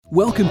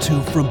Welcome to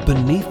From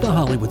Beneath the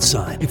Hollywood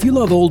Sign. If you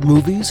love old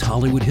movies,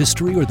 Hollywood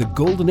history, or the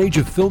golden age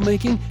of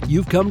filmmaking,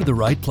 you've come to the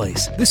right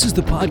place. This is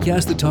the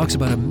podcast that talks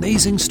about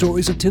amazing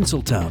stories of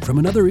Tinseltown from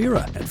another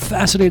era and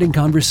fascinating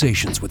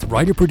conversations with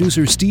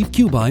writer-producer Steve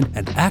Cubine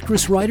and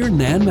actress-writer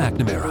Nan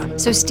McNamara.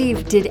 So,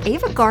 Steve, did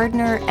Ava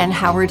Gardner and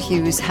Howard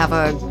Hughes have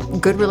a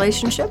good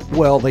relationship?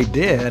 Well, they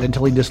did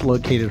until he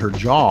dislocated her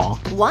jaw.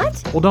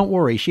 What? Well, don't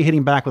worry. She hit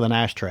him back with an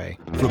ashtray.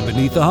 From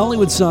Beneath the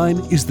Hollywood Sign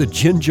is the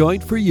gin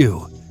joint for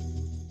you.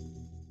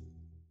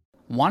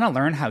 Want to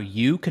learn how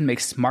you can make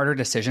smarter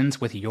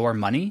decisions with your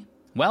money?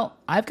 Well,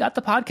 I've got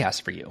the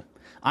podcast for you.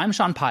 I'm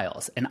Sean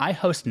Piles, and I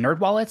host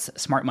NerdWallet's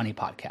Smart Money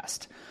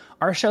Podcast.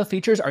 Our show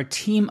features our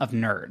team of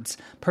nerds,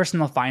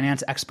 personal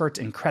finance experts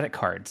in credit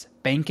cards,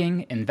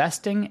 banking,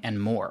 investing, and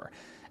more.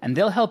 And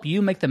they'll help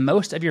you make the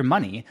most of your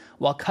money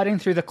while cutting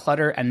through the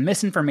clutter and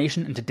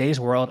misinformation in today's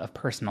world of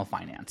personal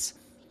finance.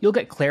 You'll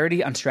get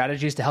clarity on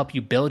strategies to help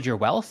you build your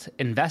wealth,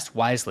 invest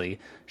wisely,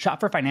 shop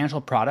for financial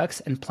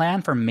products, and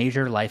plan for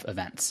major life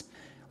events.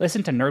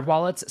 Listen to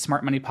NerdWallet's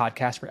Smart Money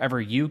Podcast wherever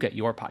you get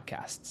your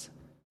podcasts.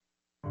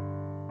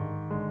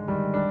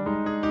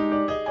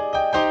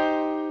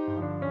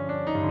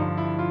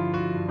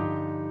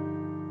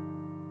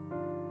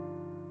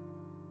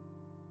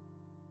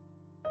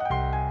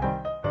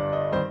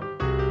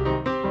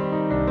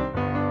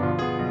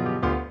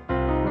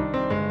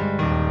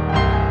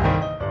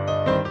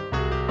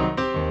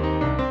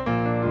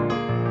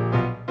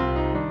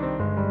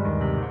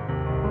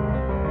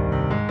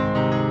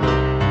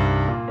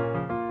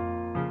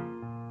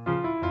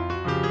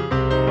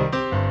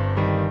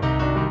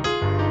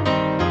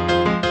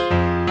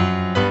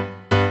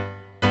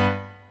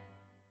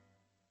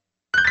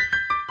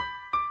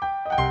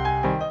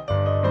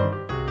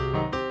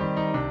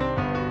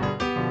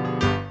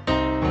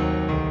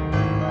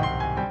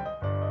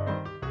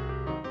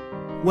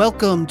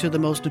 Welcome to the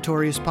Most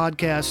Notorious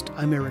Podcast.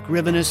 I'm Eric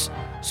Rivenis.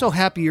 So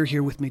happy you're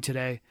here with me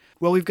today.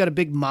 Well, we've got a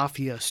big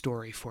mafia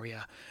story for you.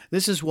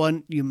 This is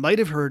one you might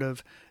have heard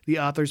of. The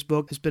author's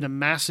book has been a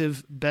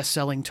massive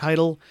best-selling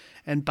title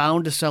and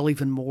bound to sell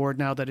even more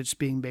now that it's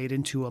being made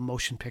into a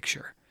motion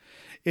picture.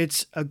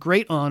 It's a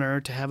great honor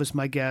to have as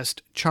my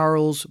guest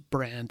Charles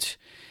Brandt.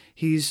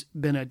 He's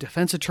been a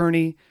defense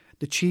attorney,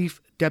 the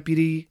Chief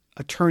Deputy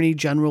Attorney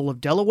General of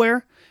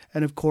Delaware,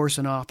 and of course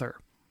an author.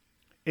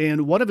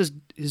 And one of his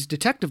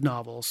detective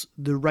novels,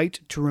 The Right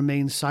to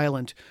Remain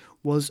Silent,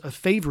 was a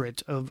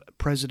favorite of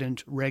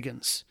President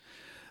Reagan's.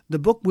 The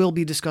book we'll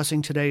be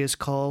discussing today is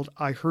called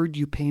I Heard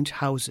You Paint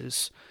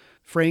Houses,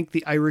 Frank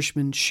the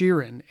Irishman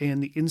Sheeran,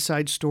 and the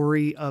inside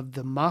story of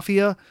the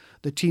Mafia,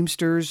 the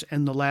Teamsters,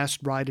 and the last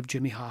ride of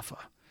Jimmy Hoffa.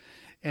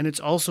 And it's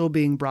also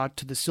being brought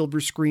to the silver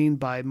screen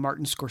by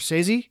Martin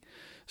Scorsese,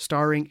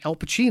 starring Al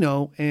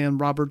Pacino and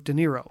Robert De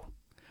Niro.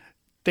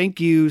 Thank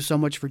you so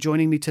much for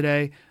joining me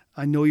today.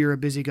 I know you're a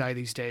busy guy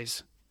these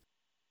days.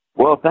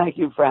 Well, thank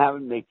you for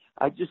having me.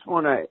 I just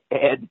want to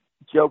add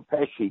Joe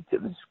Pesci to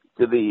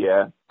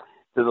the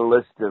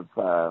list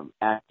of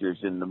actors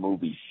in the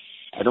movie.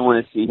 I don't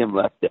want to see him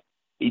left out.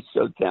 He's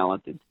so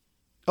talented.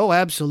 Oh,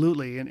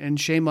 absolutely. And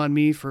shame on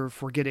me for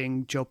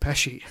forgetting Joe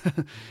Pesci.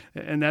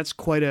 And that's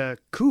quite a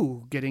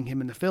coup getting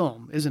him in the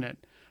film, isn't it?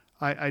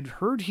 I'd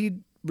heard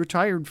he'd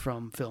retired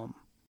from film.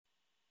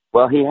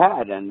 Well, he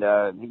had, and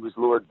he was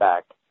lured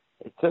back.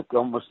 It took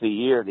almost a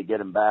year to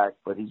get him back,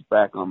 but he's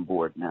back on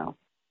board now.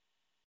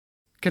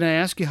 Can I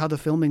ask you how the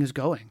filming is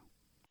going?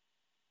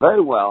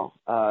 Very well.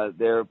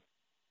 They're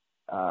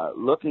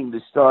looking to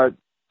start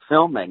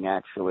filming,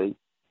 actually,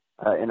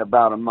 in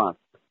about a month.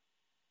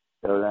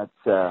 So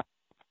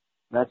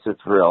that's a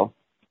thrill.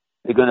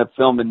 They're going to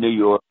film in New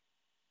York,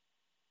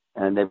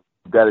 and they've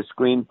got a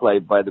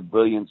screenplay by the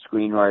brilliant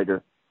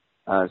screenwriter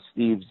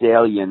Steve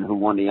Zalian, who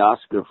won the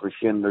Oscar for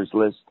Schindler's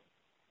List,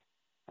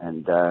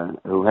 and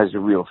who has a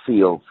real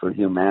feel for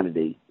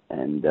humanity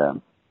and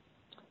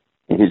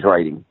in his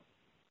writing.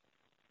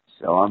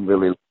 So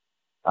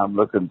I'm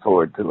looking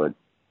forward to it.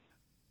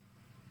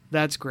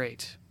 That's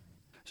great.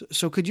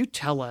 So could you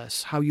tell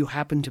us how you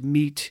happened to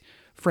meet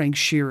Frank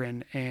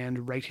Sheeran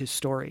and write his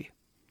story?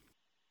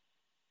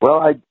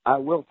 Well, I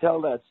will tell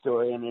that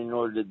story, and in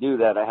order to do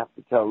that, I have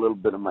to tell a little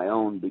bit of my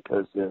own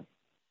because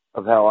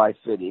of how I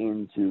fit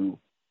into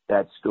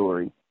that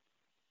story.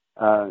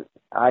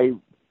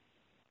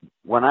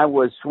 When I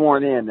was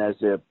sworn in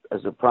as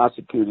a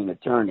prosecuting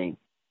attorney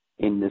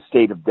in the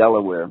state of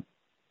Delaware,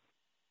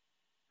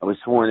 I was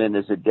sworn in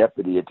as a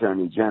deputy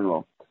attorney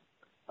general.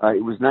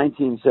 It was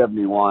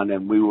 1971,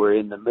 and we were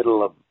in the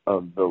middle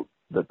of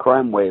the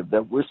crime wave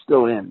that we're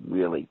still in,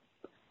 really.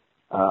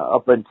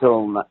 Up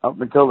until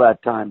that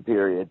time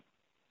period,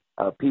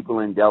 people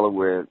in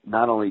Delaware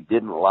not only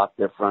didn't lock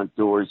their front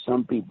doors,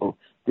 some people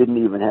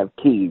didn't even have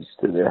keys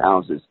to their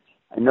houses.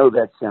 I know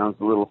that sounds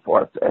a little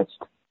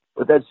far-fetched,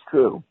 but that's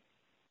true.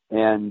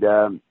 And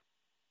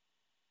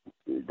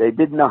they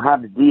didn't know how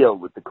to deal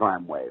with the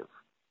crime wave.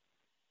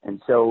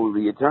 And so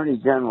the Attorney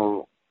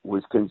General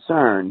was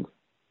concerned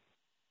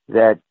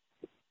that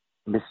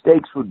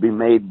mistakes would be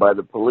made by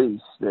the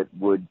police that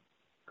would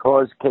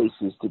cause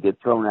cases to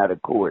get thrown out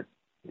of court.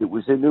 It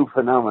was a new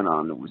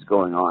phenomenon that was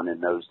going on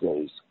in those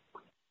days,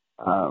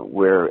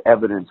 where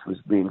evidence was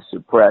being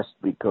suppressed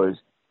because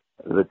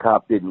the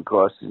cop didn't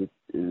cross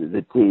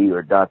the T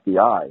or dot the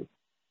I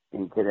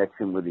in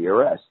connection with the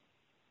arrest.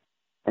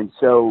 And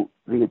so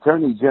the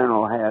Attorney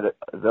General had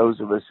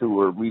those of us who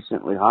were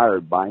recently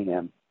hired by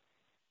him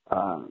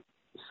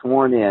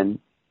sworn in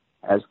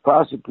as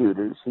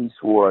prosecutors. He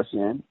swore us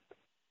in.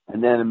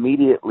 And then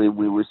immediately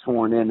we were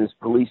sworn in as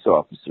police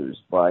officers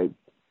by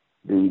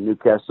the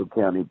Newcastle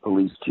County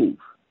Police Chief.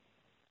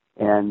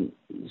 And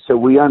so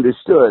we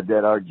understood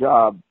that our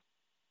job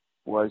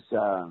was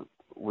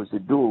a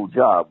dual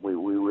job. We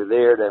were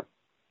there to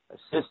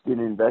assist in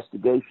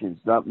investigations,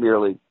 not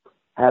merely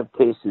have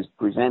cases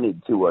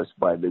presented to us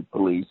by the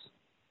police,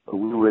 but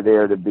we were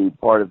there to be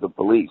part of the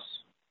police.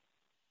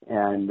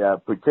 And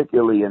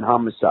particularly in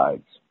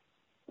homicides,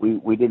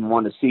 we didn't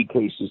want to see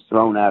cases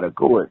thrown out of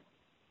court.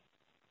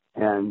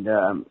 And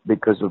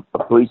because a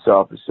police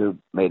officer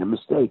made a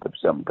mistake of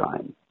some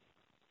kind.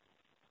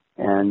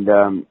 And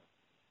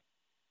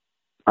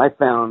I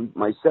found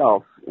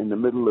myself in the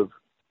middle of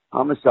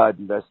homicide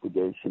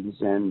investigations,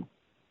 and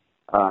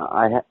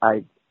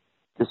I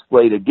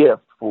displayed a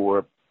gift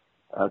for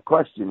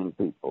questioning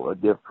people, a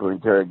gift for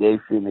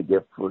interrogation, a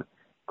gift for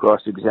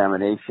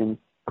cross-examination.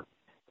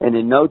 And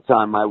in no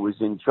time, I was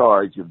in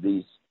charge of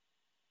these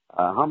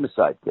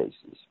homicide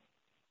cases.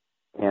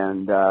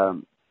 And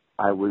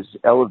I was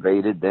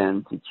elevated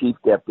then to Chief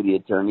Deputy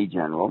Attorney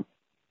General,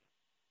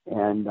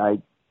 and I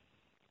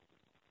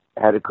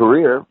had a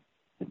career.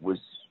 It was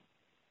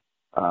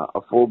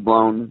a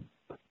full-blown,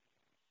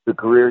 the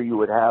career you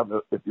would have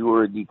if you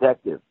were a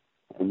detective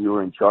and you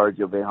were in charge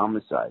of a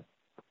homicide.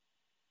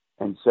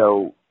 And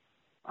so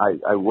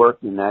I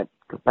worked in that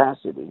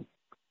capacity.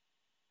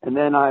 And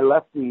then I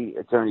left the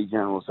Attorney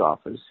General's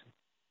office,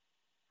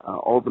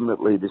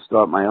 ultimately to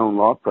start my own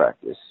law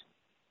practice.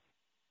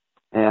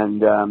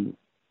 And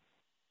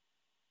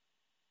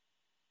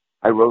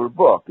I wrote a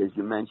book. As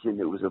you mentioned,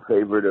 it was a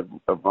favorite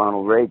of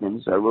Ronald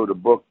Reagan's. I wrote a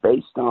book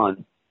based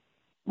on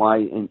my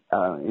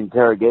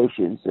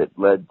interrogations that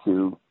led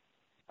to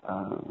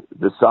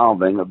the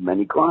solving of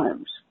many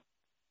crimes.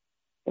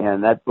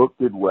 And that book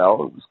did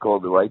well. It was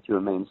called The Right to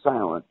Remain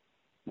Silent.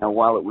 Now,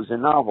 while it was a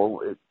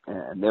novel,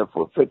 and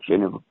therefore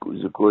fiction, it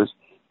was, of course,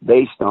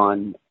 based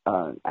on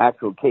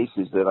actual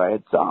cases that I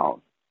had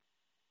solved.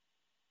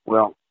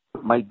 Well,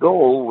 my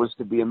goal was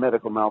to be a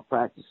medical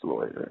malpractice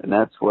lawyer, and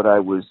that's what I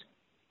was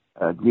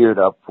geared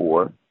up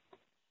for.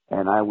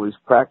 And I was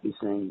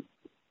practicing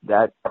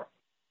that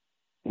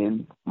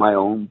in my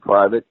own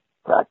private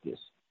practice.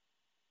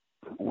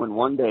 When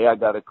one day I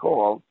got a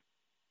call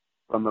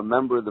from a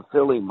member of the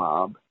Philly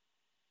mob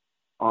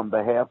on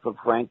behalf of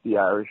Frank the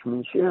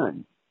Irishman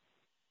Sheeran.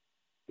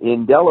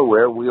 In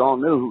Delaware, we all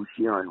knew who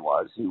Sheeran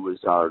was. He was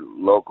our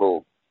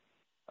local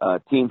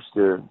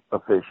Teamster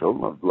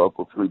official of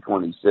Local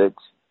 326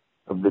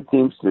 of the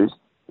Teamsters,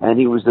 and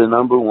he was the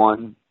number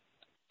one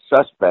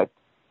suspect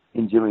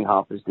in Jimmy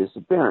Hoffa's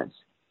disappearance.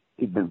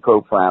 He'd been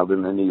profiled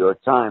in the New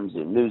York Times,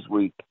 in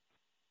Newsweek.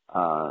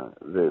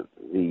 The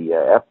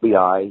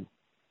FBI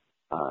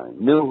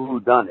knew who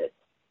done it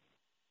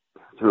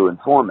through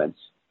informants,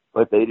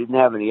 but they didn't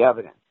have any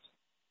evidence.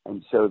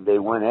 And so they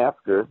went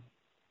after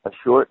a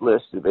short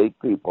list of 8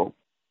 people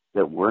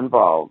that were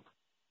involved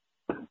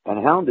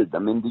and hounded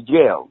them into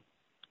jail.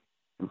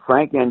 And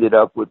Frank ended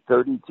up with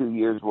 32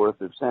 years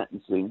worth of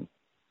sentencing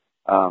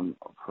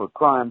for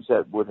crimes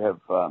that would have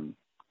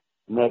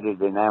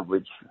netted an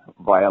average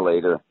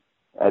violator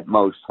at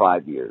most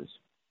 5 years.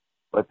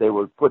 But they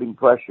were putting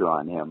pressure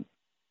on him,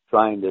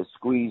 trying to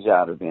squeeze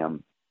out of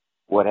him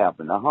what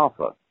happened to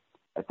Hoffa.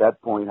 At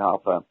that point,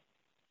 Hoffa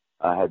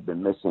had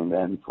been missing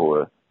then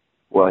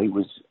he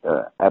was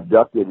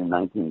abducted in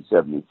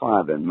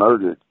 1975 and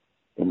murdered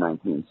in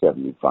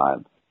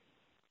 1975.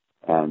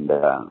 And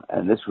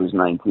this was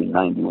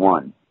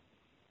 1991.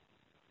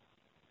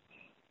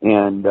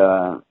 And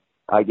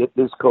I get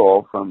this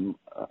call from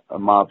a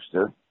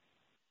mobster,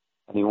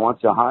 and he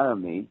wants to hire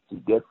me to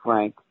get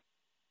Frank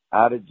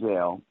out of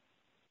jail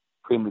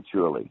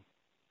prematurely.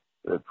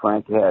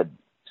 Frank had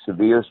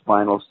severe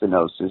spinal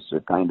stenosis, a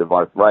kind of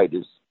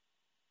arthritis,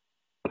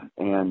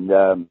 and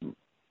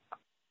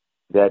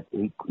that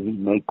he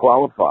may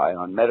qualify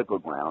on medical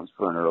grounds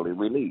for an early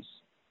release.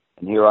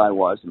 And here I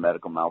was, a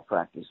medical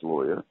malpractice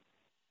lawyer,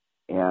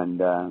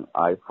 and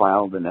I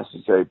filed the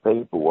necessary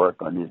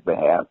paperwork on his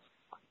behalf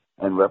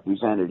and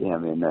represented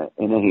him in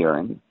a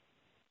hearing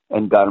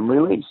and got him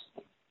released.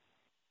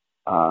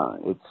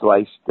 It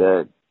sliced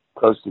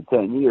close to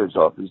 10 years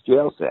off his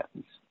jail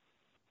sentence.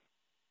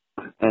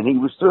 And he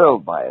was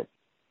thrilled by it.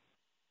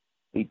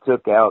 He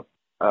took out,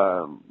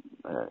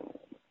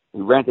 he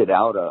rented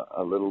out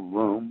a little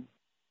room,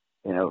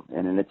 in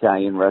an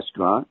Italian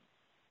restaurant,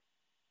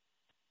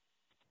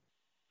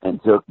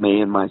 and took me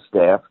and my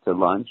staff to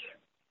lunch.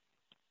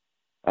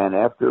 And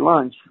after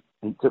lunch,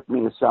 he took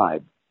me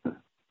aside,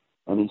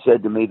 and he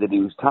said to me that he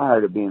was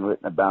tired of being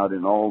written about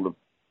in all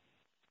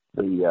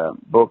the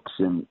books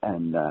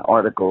and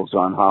articles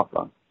on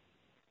Hoffa.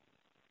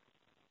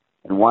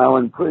 while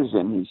in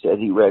prison, he said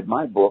he read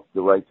my book,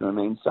 The Right to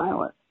Remain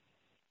Silent.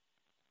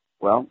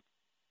 Well,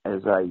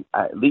 as I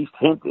at least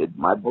hinted,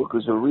 my book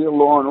was a real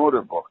law and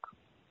order book.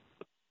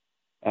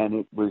 And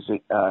it was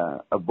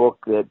a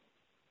book that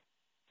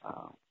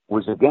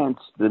was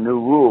against the new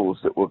rules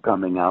that were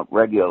coming out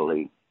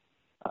regularly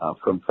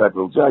from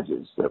federal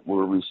judges that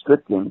were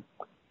restricting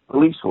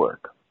police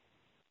work,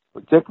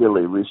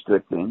 particularly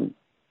restricting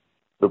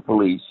the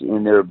police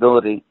in their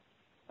ability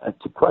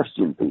to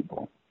question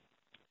people.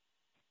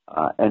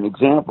 An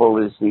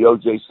example is the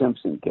O.J.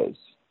 Simpson case.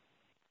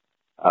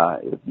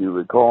 If you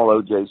recall,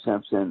 O.J.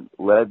 Simpson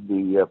led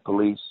the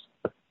police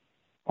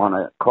on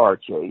a car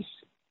chase.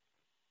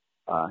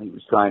 He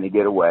was trying to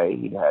get away.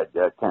 He had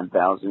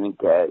 $10,000 in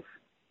cash.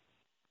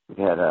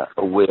 He had a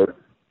wig.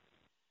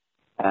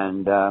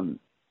 And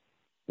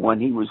when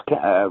he was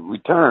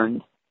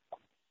returned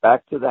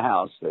back to the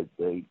house,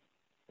 they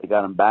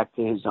got him back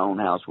to his own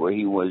house where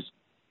he was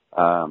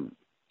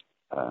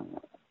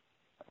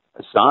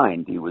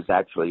assigned. He was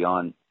actually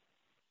on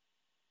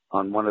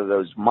one of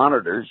those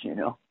monitors, you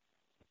know.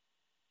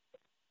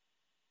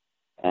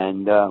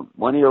 And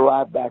when he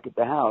arrived back at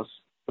the house,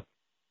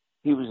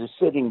 he was a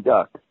sitting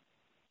duck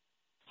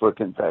for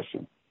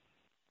confession,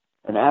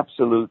 an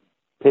absolute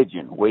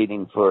pigeon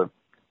waiting for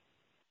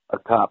a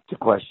cop to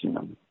question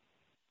him.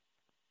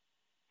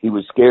 He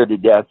was scared to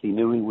death. He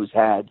knew he was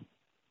had.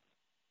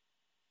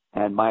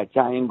 And my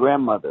Italian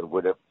grandmother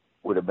would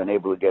have been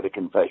able to get a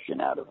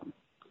confession out of him.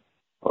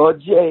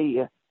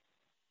 O.J.,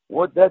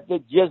 what did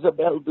the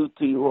Jezebel do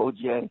to you,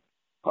 O.J.?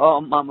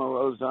 Oh, Mama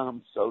Rosa,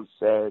 I'm so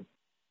sad.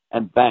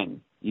 And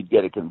bang, you'd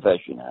get a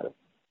confession out of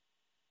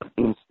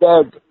him.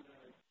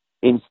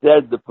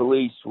 Instead, the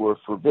police were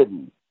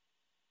forbidden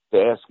to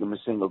ask him a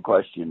single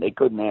question. They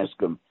couldn't ask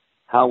him,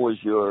 how was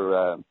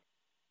your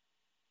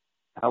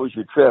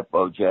trip,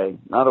 O.J.?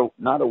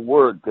 Not a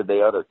word could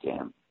they utter to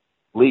him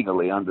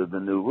legally under the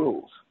new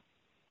rules.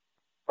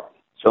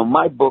 So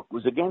my book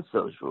was against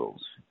those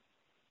rules.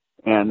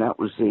 And that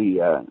was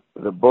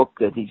the book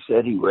that he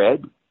said he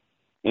read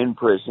in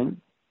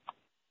prison.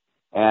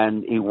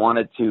 And he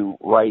wanted to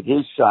write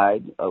his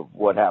side of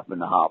what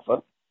happened to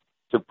Hoffa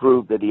to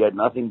prove that he had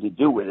nothing to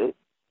do with it.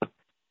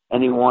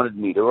 And he wanted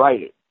me to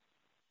write it.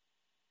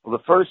 Well,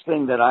 the first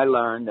thing that I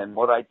learned, and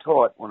what I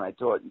taught when I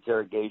taught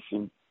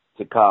interrogation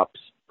to cops,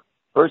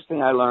 first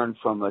thing I learned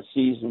from a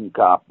seasoned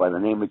cop by the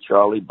name of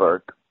Charlie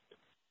Burke,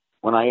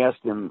 when I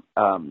asked him,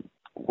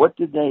 what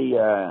did he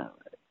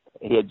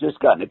had just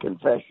gotten a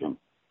confession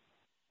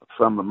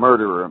from a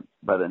murderer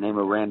by the name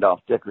of Randolph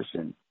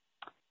Dickerson.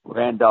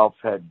 Randolph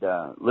had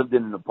lived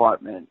in an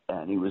apartment,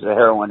 and he was a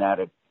heroin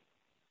addict,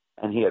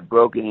 and he had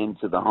broken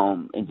into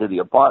the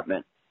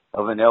apartment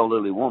of an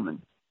elderly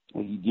woman.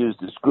 He'd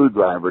used a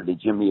screwdriver to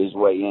jimmy his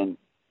way in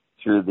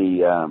through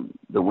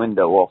the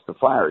window off the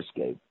fire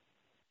escape.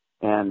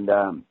 And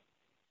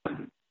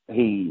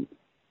he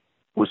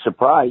was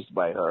surprised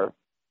by her,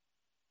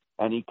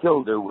 and he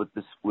killed her with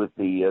the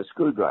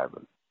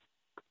screwdriver.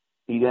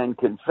 He then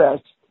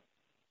confessed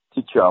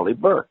to Charlie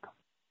Burke.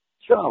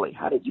 Charlie,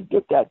 how did you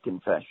get that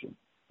confession?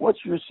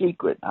 What's your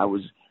secret? I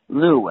was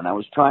new and I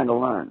was trying to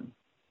learn.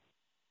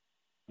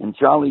 And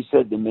Charlie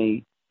said to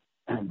me,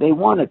 they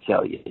want to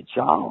tell you,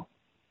 Charles.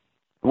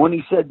 When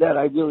he said that,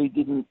 I really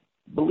didn't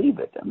believe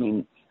it. I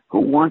mean, who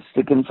wants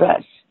to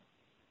confess?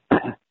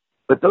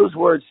 But those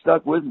words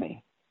stuck with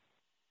me.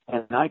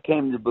 And I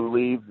came to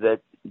believe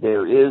that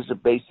there is a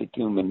basic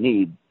human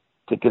need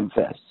to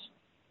confess.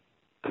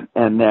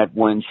 And that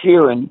when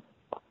Sheeran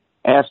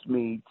asked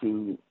me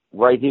to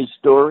write his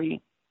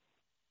story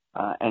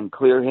and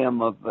clear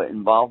him of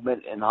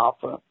involvement in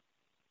Hoffa,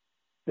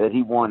 that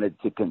he wanted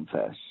to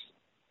confess.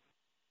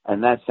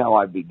 And that's how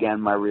I began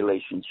my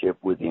relationship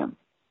with him.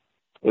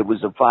 It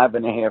was a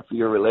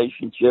 5.5-year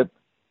relationship.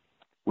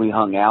 We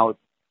hung out.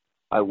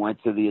 I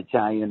went to the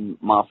Italian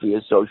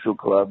mafia social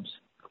clubs.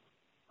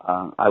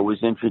 I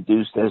was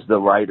introduced as the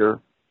writer.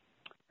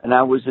 And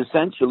I was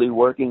essentially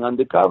working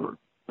undercover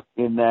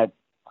in that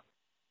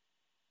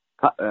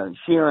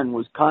Sheeran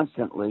was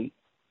constantly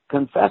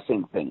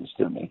confessing things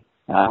to me.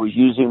 I was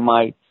using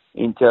my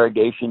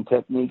interrogation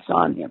techniques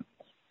on him,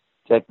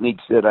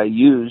 techniques that I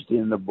used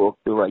in the book,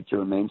 The Right to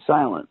Remain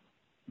Silent,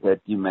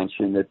 that you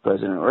mentioned that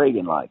President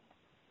Reagan liked.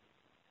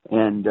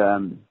 And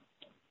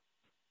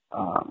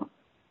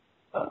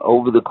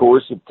over the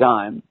course of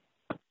time,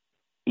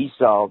 he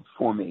solved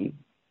for me,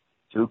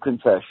 through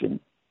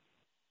confession,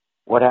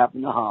 what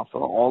happened to Hoffa,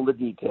 all the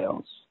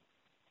details.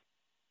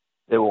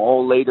 They were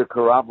all later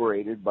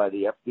corroborated by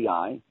the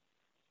FBI.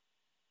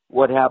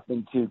 What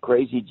happened to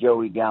Crazy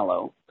Joey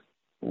Gallo,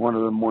 one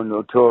of the more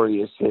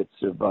notorious hits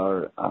of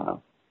our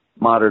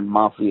modern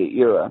mafia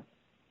era,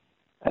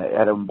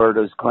 at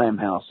Umberto's Clam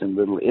House in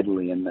Little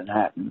Italy in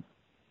Manhattan.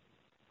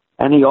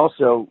 And he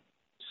also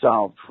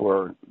solved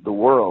for the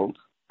world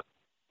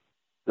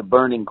the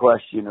burning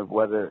question of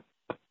whether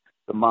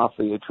the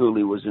mafia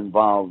truly was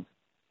involved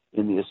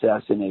in the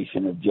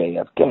assassination of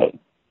JFK.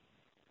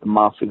 The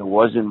mafia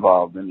was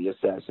involved in the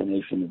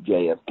assassination of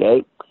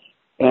JFK,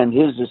 and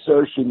his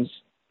assertions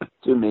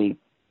to me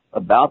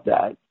about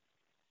that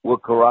were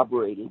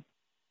corroborated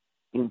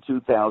in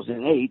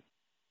 2008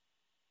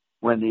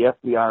 when the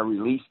FBI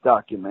released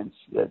documents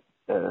that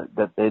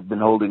they'd been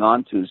holding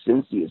on to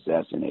since the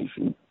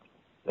assassination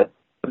that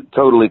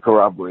totally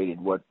corroborated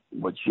what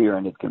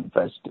Sheeran had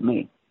confessed to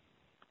me.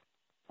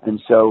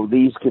 And so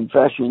these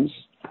confessions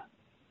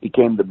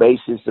became the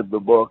basis of the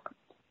book,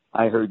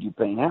 I Heard You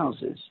Paint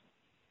Houses.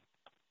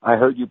 I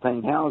Heard You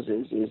Paint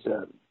Houses is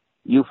a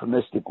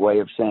euphemistic way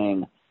of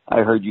saying,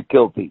 I heard you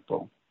kill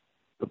people.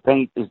 The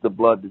paint is the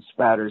blood that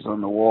spatters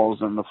on the walls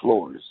and the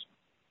floors.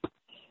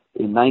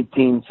 In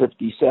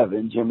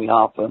 1957, Jimmy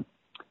Hoffa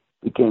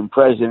became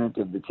president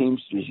of the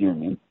Teamsters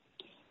Union.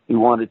 He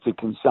wanted to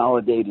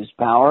consolidate his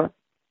power,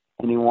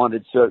 and he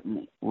wanted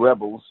certain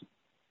rebels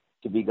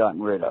to be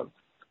gotten rid of.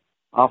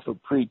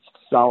 Hoffa preached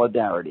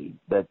solidarity,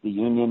 that the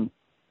union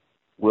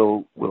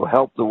will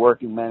help the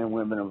working men and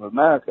women of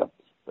America,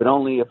 but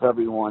only if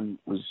everyone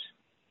was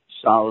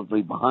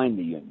solidly behind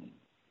the union.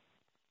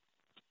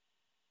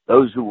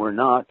 Those who were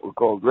not were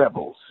called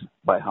rebels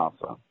by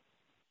Hoffa,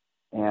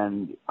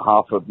 and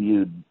Hoffa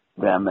viewed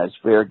them as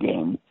fair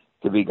game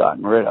to be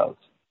gotten rid of.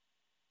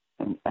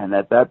 And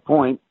at that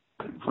point,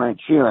 Frank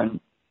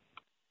Sheeran,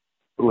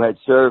 who had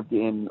served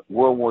in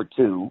World War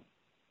II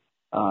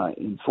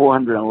in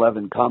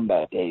 411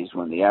 combat days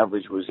when the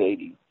average was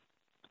 80,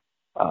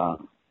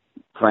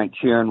 Frank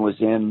Sheeran was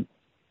in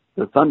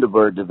the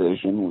Thunderbird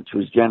Division, which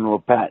was General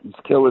Patton's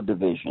killer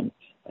division,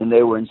 and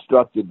they were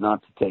instructed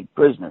not to take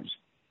prisoners.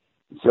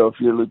 So if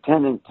your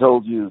lieutenant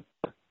told you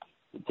to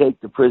take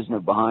the prisoner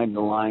behind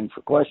the line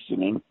for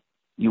questioning,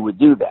 you would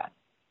do that.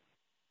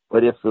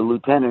 But if the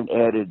lieutenant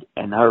added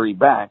and hurry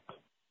back,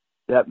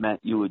 that meant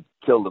you would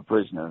kill the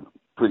prisoner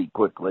pretty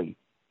quickly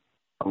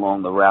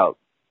along the route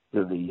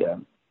to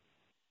the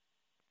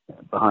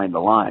behind the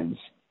lines,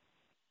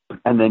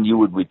 and then you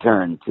would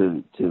return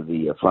to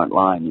the front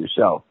line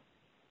yourself.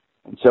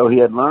 And so he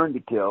had learned to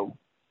kill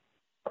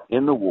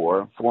in the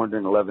war.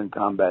 411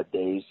 combat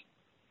days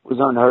was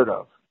unheard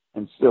of,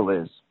 and still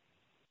is.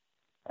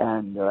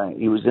 And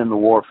he was in the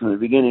war from the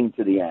beginning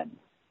to the end.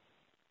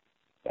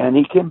 And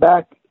he came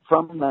back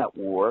from that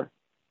war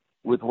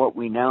with what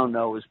we now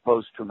know as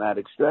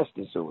post-traumatic stress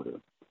disorder.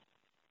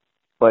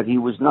 But he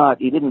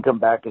didn't come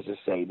back as a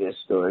sadist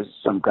or as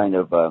some kind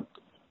of a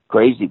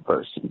crazy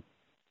person.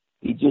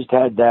 He just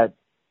had that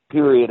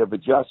period of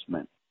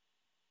adjustment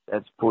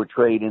that's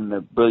portrayed in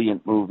the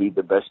brilliant movie,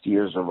 The Best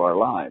Years of Our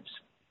Lives.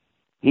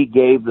 He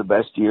gave the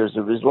best years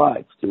of his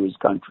life to his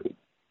country.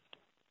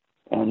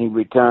 And he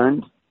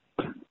returned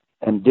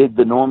and did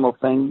the normal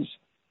things.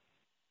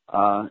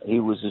 He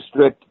was a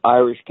strict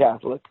Irish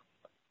Catholic.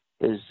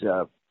 His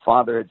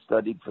father had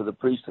studied for the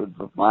priesthood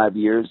for 5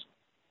 years.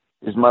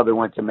 His mother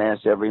went to Mass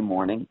every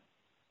morning.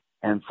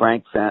 And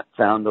Frank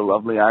found a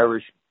lovely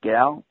Irish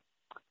gal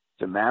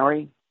to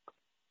marry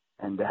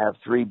and to have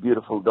 3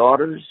 beautiful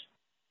daughters.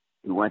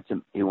 He went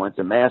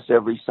to Mass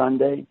every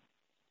Sunday.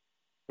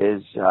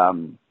 His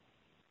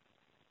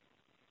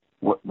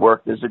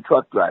worked as a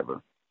truck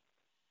driver.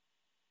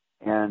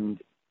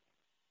 And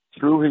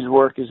through his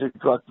work as a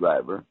truck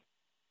driver,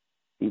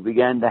 he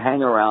began to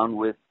hang around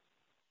with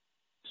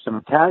some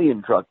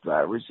Italian truck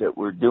drivers that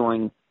were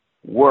doing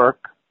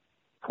work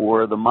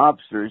for the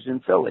mobsters in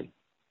Philly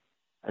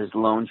as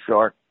loan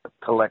shark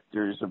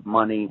collectors of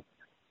money,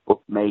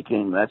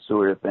 bookmaking, that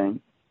sort of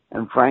thing.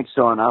 And Frank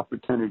saw an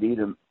opportunity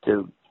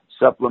to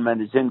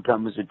supplement his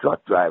income as a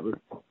truck driver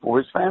for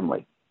his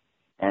family.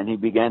 And he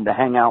began to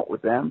hang out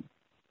with them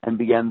and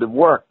began to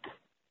work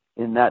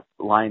in that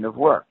line of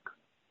work.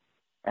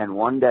 And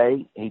one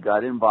day he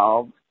got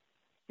involved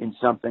in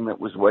something that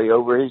was way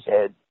over his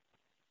head,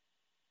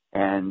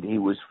 and he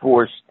was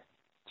forced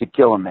to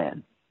kill a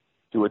man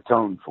to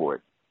atone for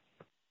it.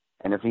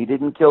 And if he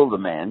didn't kill the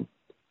man,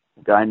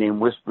 a guy named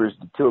Whispers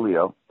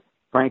DiTullio,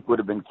 Frank would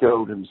have been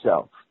killed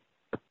himself.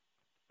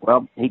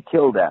 Well, he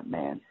killed that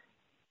man.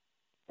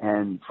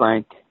 And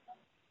Frank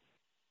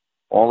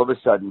all of a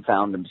sudden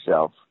found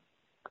himself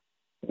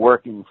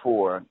working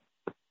for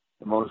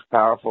the most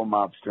powerful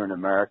mobster in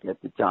America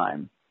at the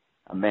time,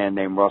 a man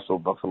named Russell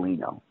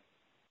Buffalino.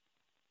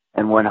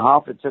 And when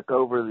Hoffa took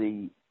over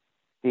the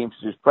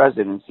Teamsters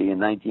presidency in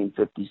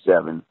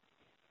 1957,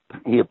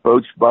 he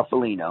approached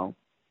Buffalino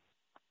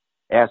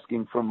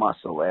asking for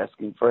muscle,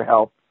 asking for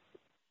help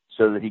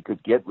so that he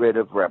could get rid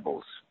of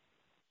rebels.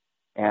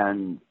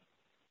 And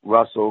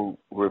Russell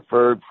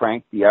referred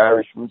Frank the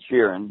Irishman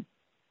Sheeran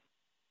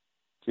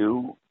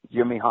to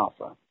Jimmy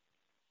Hoffa.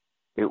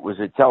 It was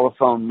a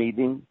telephone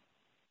meeting.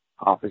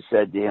 Hoffa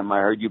said to him, I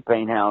heard you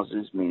paint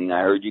houses, meaning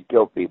I heard you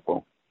kill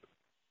people.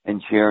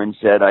 And Sheeran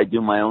said, I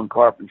do my own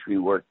carpentry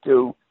work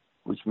too,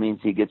 which means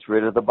he gets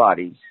rid of the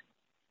bodies.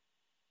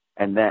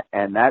 And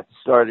that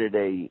started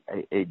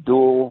a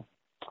dual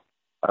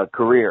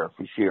career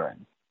for Sheeran,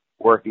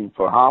 working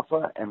for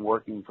Hoffa and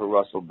working for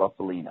Russell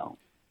Buffalino.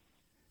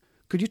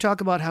 Could you talk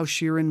about how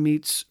Sheeran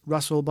meets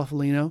Russell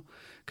Buffalino?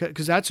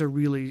 Because that's a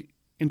really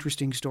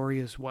interesting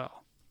story as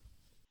well.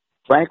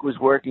 Frank was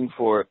working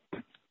for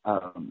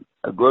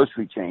a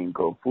grocery chain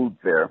called Food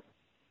Fair.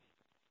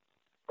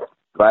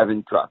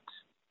 driving trucks.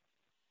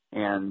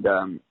 And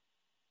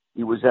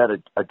he was at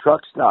a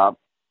truck stop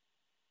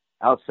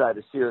outside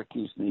of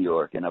Syracuse, New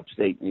York, in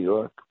upstate New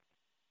York,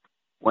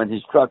 when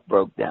his truck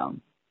broke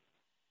down.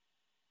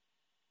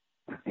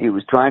 He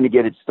was trying to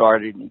get it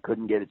started, and he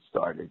couldn't get it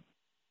started.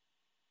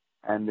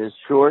 And this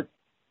short,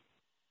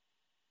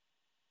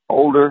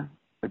 older,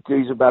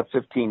 he's about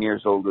 15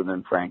 years older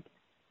than Frank,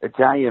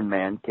 Italian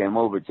man came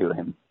over to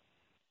him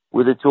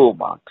with a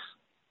toolbox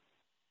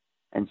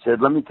and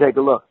said, "Let me take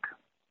a look."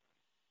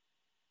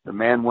 The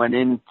man went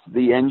into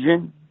the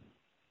engine,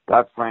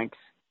 got Frank's,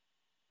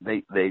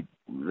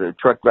 the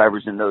truck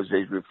drivers in those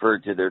days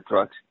referred to their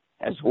trucks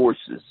as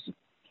horses.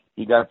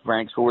 He got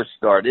Frank's horse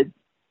started,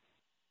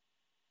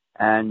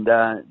 and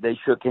they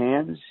shook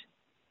hands.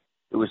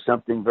 There was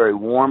something very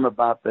warm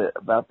about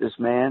this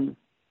man,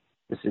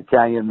 this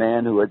Italian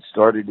man who had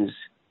started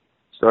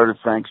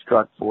Frank's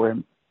truck for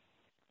him.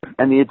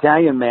 And the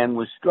Italian man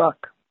was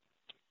struck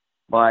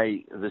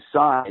by the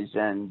size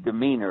and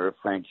demeanor of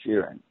Frank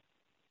Sheeran.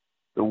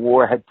 The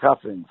war had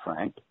toughened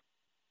Frank,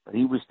 but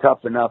he was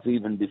tough enough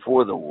even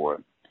before the war.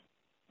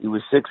 He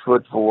was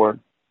 6'4",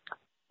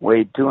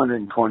 weighed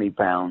 220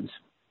 pounds,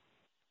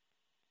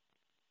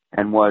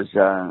 and was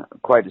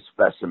quite a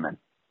specimen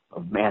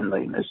of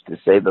manliness, to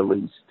say the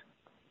least.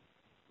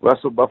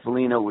 Russell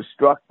Buffalino was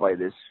struck by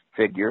this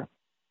figure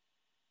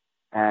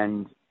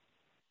and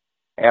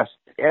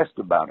asked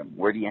about him.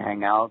 Where do you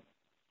hang out?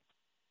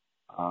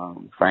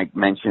 Frank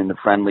mentioned the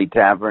Friendly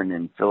Tavern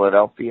in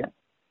Philadelphia,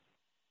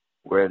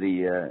 where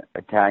the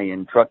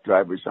Italian truck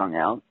drivers hung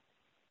out,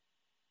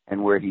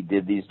 and where he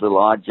did these little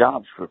odd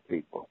jobs for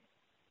people,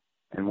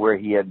 and where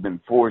he had been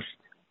forced,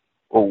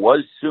 or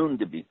was soon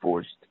to be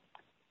forced,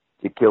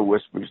 to kill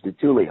Whispers de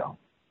Tullio.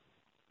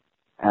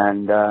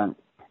 And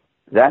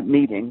that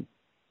meeting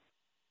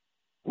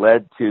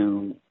led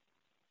to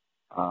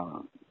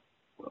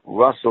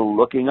Russell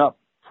looking up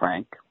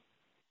Frank.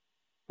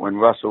 When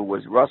Russell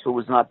was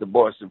not the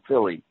boss of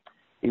Philly,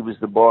 he was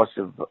the boss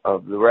of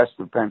the rest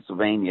of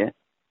Pennsylvania,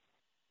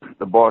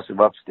 the boss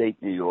of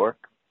upstate New York,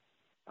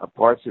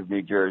 parts of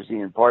New Jersey,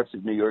 and parts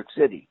of New York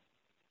City.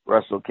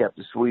 Russell kept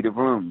a suite of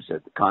rooms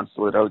at the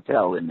Consulate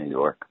Hotel in New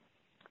York.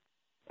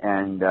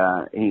 And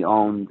he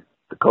owned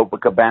the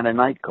Copacabana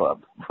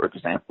nightclub, for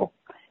example.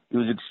 He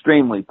was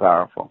extremely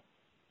powerful.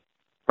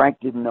 Frank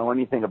didn't know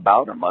anything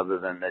about him other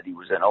than that he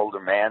was an older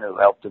man who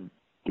helped him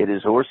get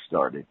his horse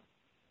started.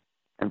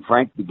 And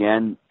Frank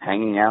began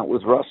hanging out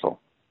with Russell.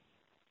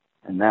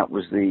 And that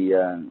was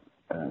the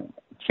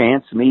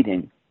chance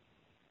meeting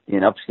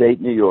in upstate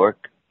New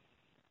York,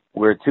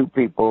 where two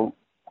people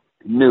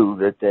knew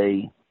that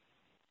they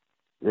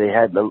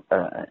had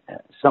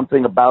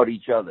something about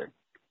each other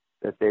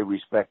that they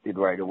respected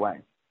right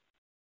away.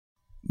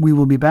 We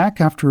will be back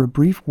after a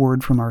brief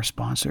word from our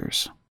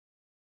sponsors.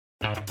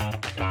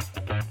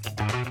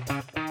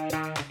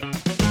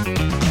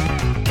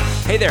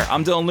 Hey there,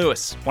 I'm Dylan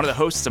Lewis, one of the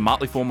hosts of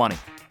Motley Fool Money.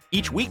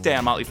 Each weekday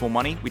on Motley Fool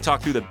Money, we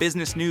talk through the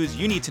business news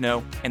you need to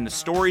know and the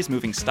stories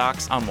moving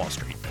stocks on Wall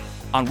Street.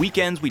 On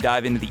weekends, we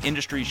dive into the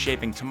industries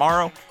shaping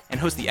tomorrow and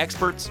host the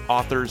experts,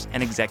 authors,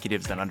 and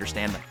executives that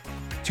understand them.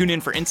 Tune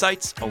in for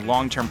insights, a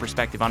long-term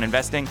perspective on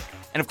investing,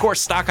 and of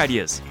course, stock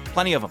ideas.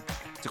 Plenty of them.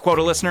 To quote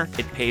a listener,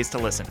 it pays to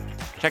listen.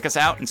 Check us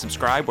out and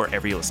subscribe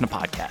wherever you listen to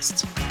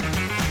podcasts.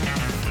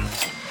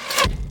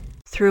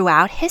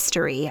 Throughout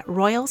history,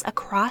 royals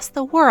across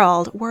the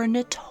world were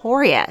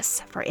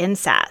notorious for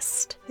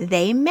incest.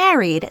 They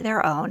married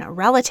their own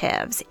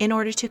relatives in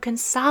order to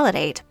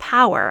consolidate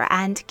power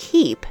and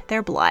keep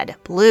their blood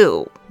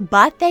blue.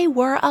 But they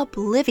were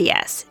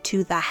oblivious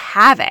to the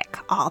havoc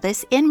all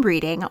this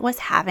inbreeding was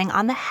having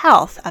on the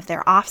health of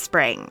their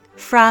offspring.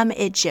 From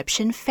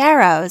Egyptian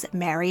pharaohs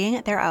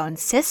marrying their own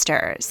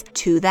sisters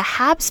to the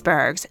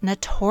Habsburgs'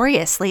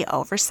 notoriously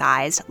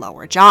oversized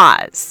lower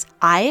jaws,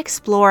 I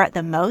explore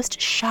the most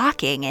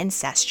shocking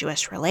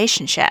incestuous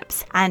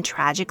relationships and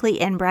tragically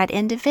inbred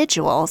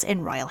individuals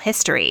in royal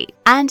history.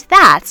 And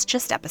that's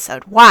just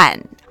episode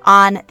 1.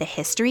 On the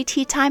History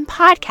Tea Time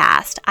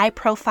podcast, I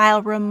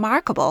profile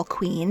remarkable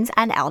queens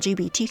and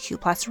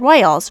LGBTQ+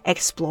 royals,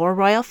 explore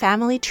royal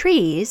family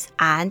trees,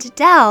 and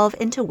delve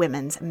into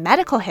women's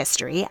medical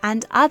history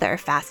and other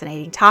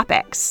fascinating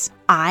topics.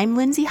 I'm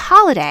Lindsay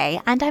Holiday,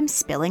 and I'm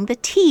spilling the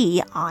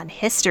tea on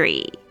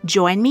history.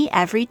 Join me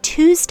every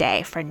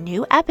Tuesday for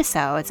new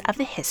episodes of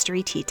the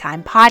History Tea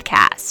Time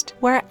podcast,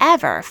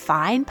 wherever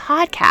fine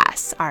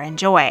podcasts are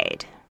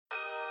enjoyed.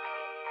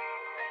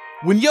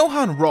 When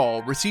Johann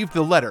Rall received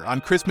the letter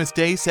on Christmas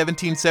Day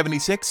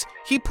 1776,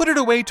 he put it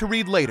away to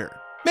read later.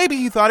 Maybe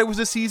he thought it was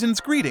a season's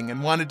greeting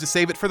and wanted to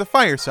save it for the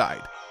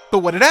fireside. But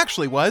what it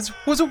actually was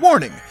a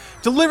warning,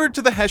 delivered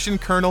to the Hessian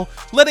colonel,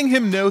 letting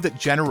him know that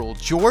General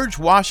George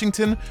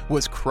Washington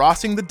was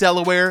crossing the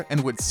Delaware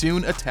and would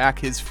soon attack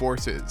his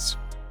forces.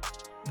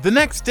 The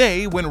next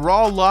day, when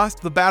Rall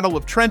lost the Battle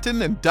of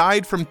Trenton and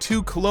died from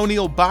 2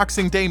 colonial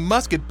Boxing Day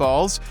musket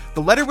balls,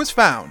 the letter was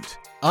found,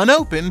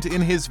 unopened,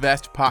 in his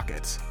vest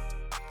pocket.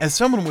 As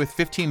someone with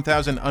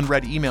 15,000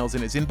 unread emails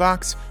in his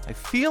inbox, I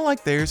feel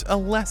like there's a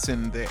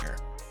lesson there.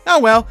 Oh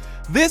well,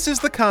 this is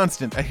The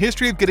Constant, a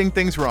history of getting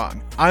things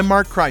wrong. I'm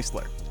Mark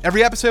Chrysler.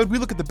 Every episode, we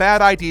look at the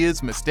bad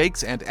ideas,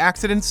 mistakes, and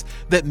accidents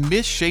that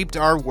misshaped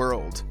our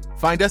world.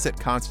 Find us at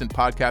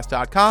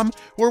constantpodcast.com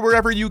or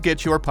wherever you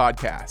get your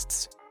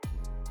podcasts.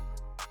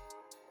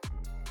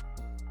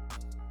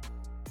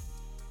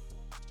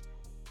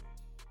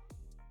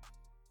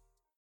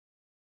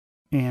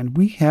 And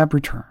we have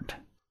returned.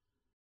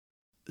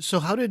 So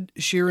how did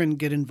Sheeran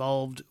get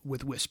involved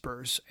with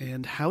Whispers,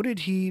 and how did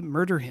he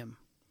murder him?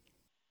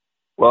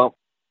 Well,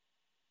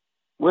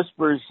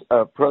 Whispers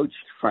approached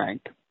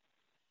Frank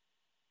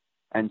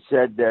and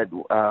said that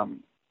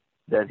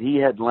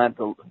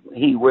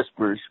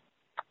Whispers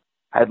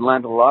had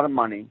lent a lot of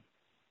money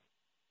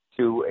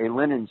to a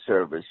linen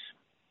service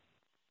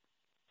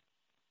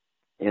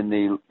in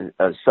the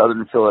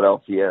southern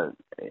Philadelphia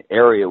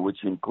area, which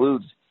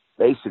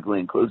basically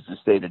includes the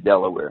state of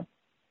Delaware.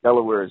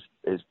 Delaware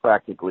is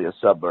practically a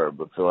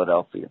suburb of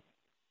Philadelphia.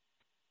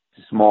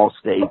 It's a small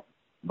state,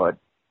 but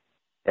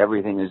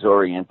everything is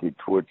oriented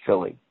toward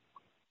Philly.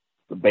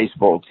 The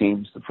baseball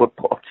teams, the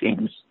football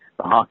teams,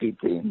 the hockey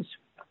teams.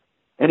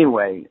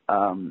 Anyway,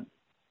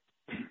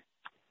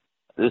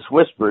 this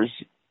Whispers,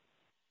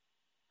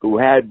 who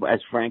had, as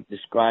Frank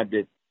described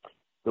it,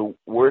 the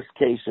worst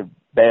case of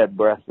bad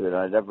breath that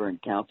I'd ever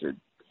encountered.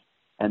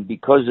 And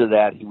because of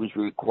that, he was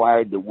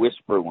required to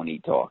whisper when he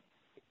talked.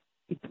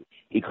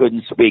 He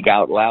couldn't speak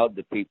out loud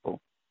to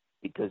people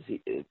because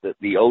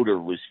the odor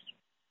was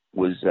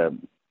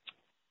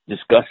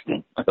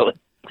disgusting, really.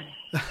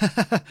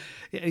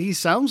 He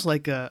sounds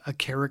like a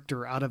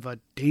character out of a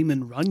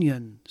Damon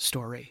Runyon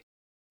story.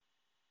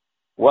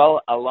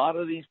 Well, a lot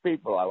of these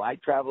people, I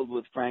traveled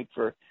with Frank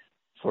for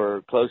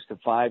close to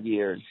 5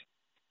 years,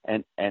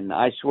 and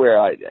I swear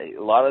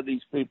a lot of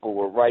these people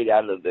were right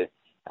out of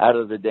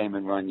the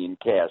Damon Runyon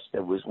cast.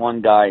 There was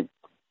one guy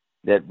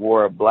that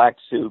wore a black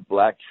suit,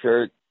 black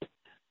shirt,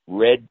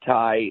 red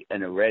tie,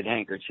 and a red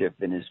handkerchief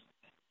in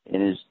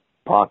his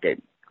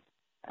pocket.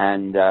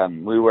 And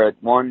we were at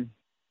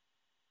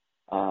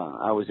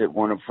I was at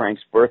one of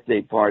Frank's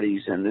birthday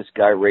parties, and this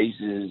guy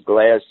raises his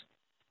glass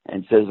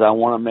and says, "I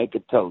want to make a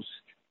toast.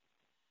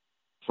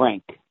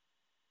 Frank,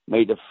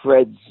 may the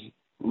Freds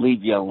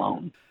leave you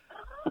alone."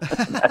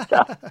 That's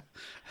how.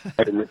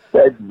 The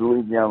Freds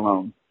leave you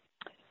alone.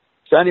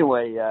 So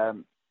anyway,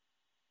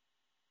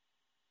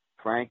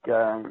 Frank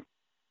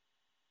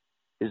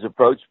is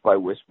approached by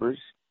Whispers,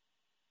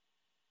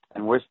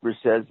 and Whispers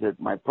says that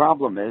my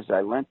problem is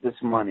I lent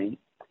this money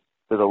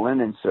to the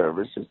linen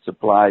service. It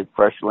supplied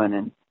fresh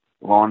linen,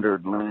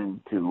 laundered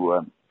linen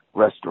to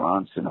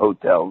restaurants and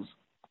hotels.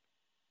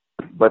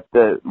 But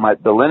the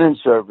linen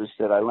service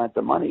that I lent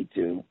the money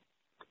to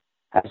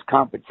has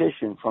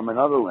competition from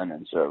another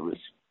linen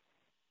service,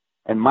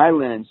 and my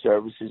linen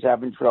service is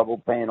having trouble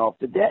paying off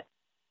the debt.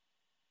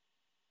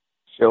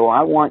 So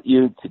I want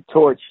you to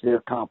torch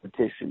their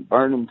competition,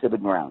 burn them to the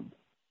ground,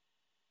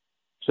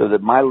 so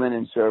that my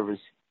linen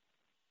service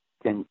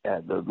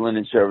the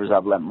linen service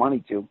I've lent money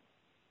to,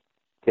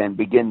 can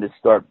begin to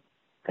start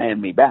paying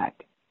me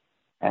back,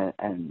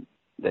 and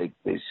they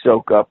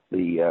soak up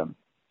the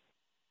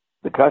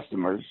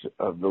customers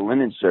of the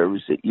linen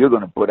service that you're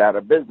going to put out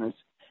of business,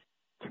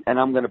 and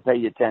I'm going to pay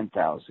you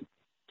 $10,000,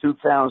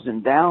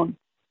 $2,000 down,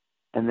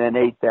 and then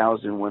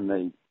 $8,000 when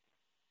the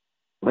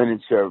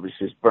linen service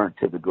is burnt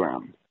to the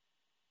ground.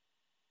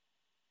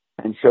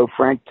 And so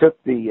Frank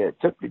took the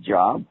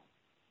job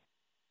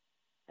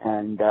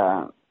and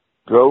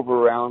drove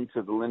around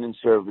to the linen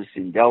service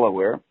in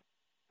Delaware,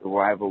 the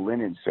rival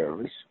linen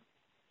service,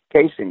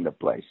 casing the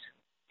place,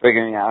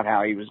 figuring out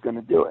how he was going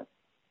to do it.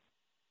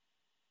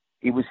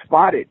 He was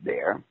spotted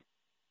there.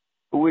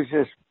 Who was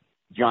this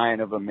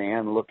giant of a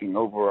man looking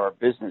over our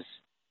business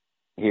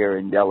here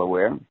in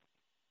Delaware?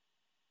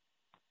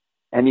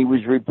 And he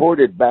was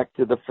reported back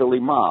to the Philly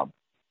mob.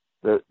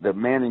 The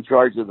man in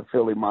charge of the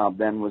Philly mob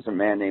then was a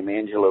man named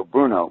Angelo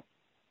Bruno,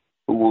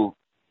 who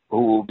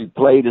will be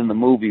played in the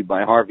movie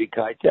by Harvey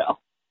Keitel.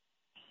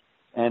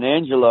 And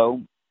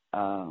Angelo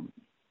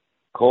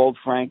called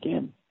Frank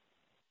in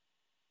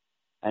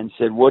and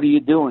said, "What are you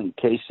doing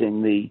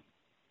casing the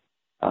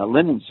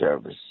linen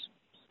service?"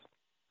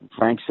 And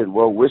Frank said,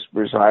 "Well,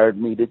 Whispers hired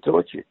me to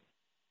torch it."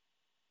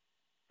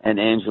 And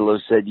Angelo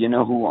said, "You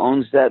know who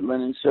owns that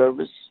linen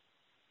service?"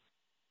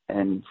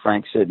 And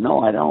Frank said, "No,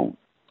 I don't."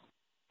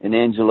 And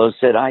Angelo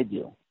said, "I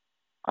do.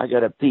 I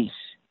got a piece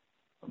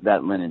of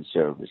that linen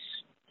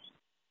service."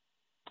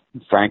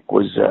 And Frank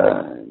was,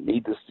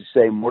 needless to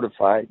say,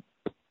 mortified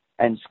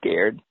and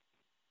scared.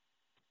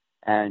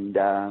 And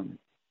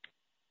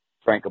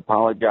Frank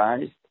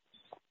apologized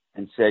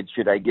and said,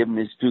 "Should I give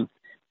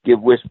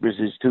Whispers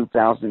his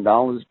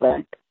 $2,000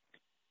 back?"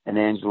 And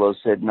Angelo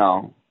said,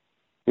 "No,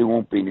 he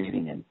won't be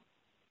needing it.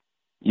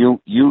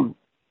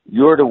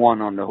 You're the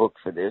one on the hook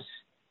for this.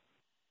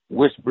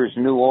 Whispers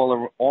knew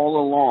all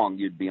along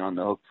you'd be on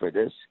the hook for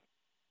this.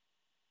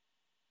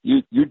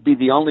 You'd be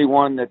the only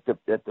one that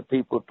the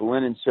people at the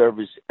linen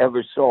service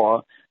ever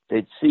saw.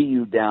 They'd see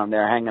you down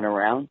there hanging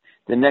around.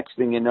 The next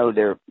thing you know,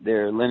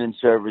 their linen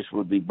service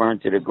would be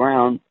burned to the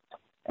ground,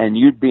 and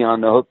you'd be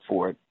on the hook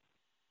for it,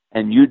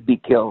 and you'd be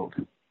killed.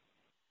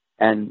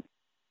 And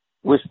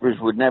Whispers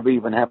would never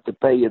even have to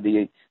pay you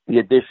the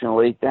additional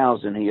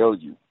 $8,000 he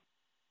owed you.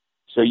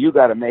 So you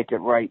got to make it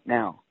right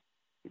now.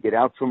 To get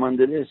out from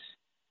under this,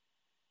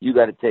 you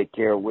got to take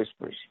care of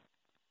Whispers.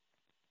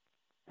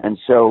 And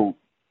so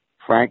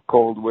Frank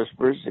called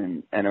Whispers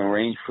and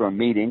arranged for a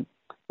meeting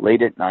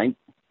late at night,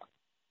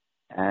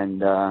 and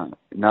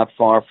not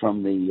far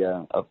from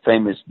a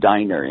famous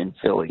diner in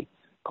Philly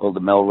called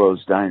the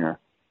Melrose Diner.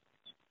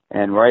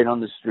 And right on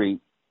the street,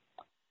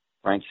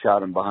 Frank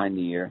shot him behind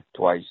the ear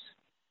twice,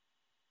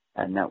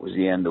 and that was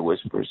the end of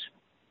Whispers.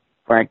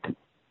 Frank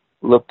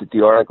looked at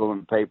the article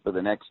in the paper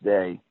the next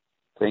day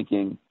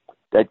thinking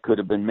that could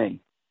have been me,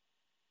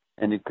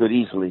 and it could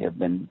easily have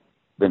been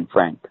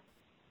Frank.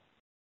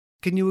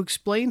 Can you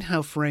explain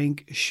how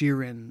Frank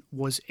Sheeran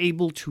was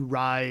able to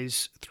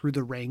rise through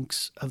the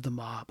ranks of the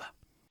mob?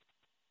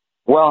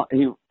 Well,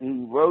 he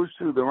rose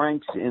through the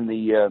ranks in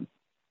the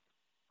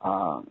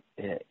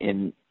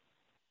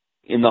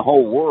in the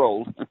whole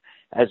world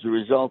as a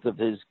result of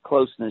his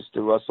closeness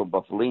to Russell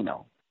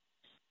Buffalino.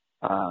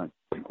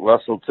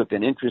 Russell took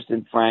an interest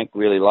in Frank,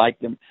 really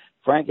liked him.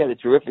 Frank had a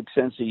terrific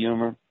sense of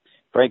humor.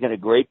 Frank had a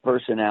great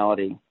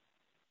personality.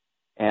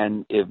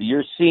 And if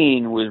you're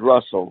seen with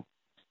Russell,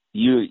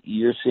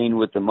 you're seen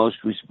with the most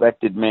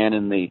respected man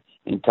in the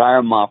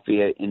entire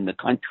mafia in the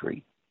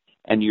country.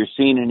 And you're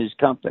seen in his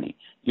company.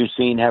 You're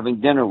seen having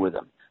dinner with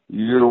him.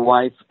 Your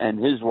wife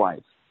and his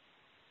wife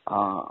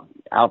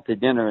out to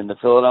dinner in the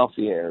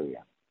Philadelphia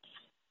area.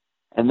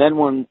 And then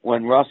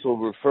when Russell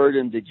referred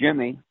him to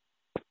Jimmy,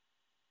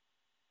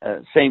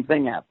 same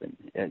thing happened.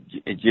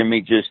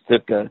 Jimmy just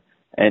took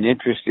an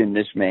interest in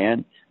this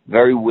man,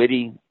 very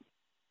witty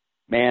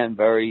man,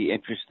 very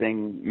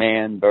interesting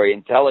man, very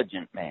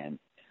intelligent man,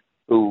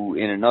 who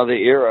in another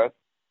era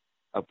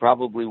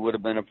probably would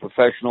have been a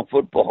professional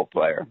football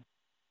player.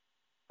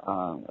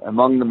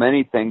 Among the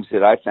many things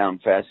that I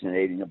found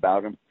fascinating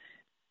about him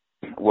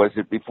was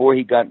that before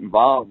he got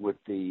involved with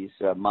these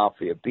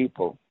mafia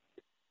people,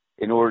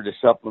 in order to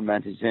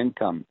supplement his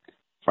income,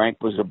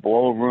 Frank was a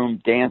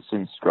ballroom dance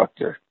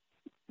instructor.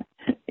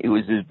 He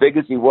was as big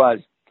as he was.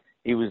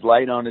 He was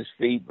light on his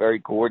feet, very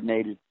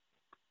coordinated,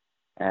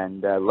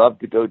 and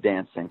loved to go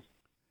dancing.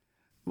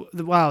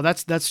 Wow,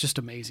 that's just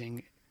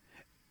amazing.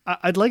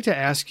 I'd like to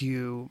ask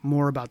you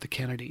more about the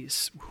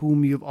Kennedys,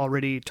 whom you've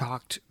already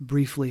talked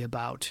briefly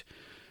about.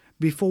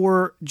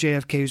 Before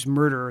JFK's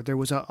murder, there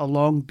was a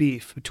long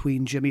beef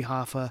between Jimmy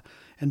Hoffa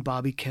and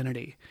Bobby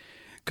Kennedy.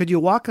 Could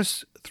you walk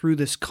us through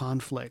this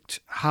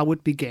conflict, how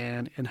it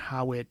began and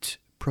how it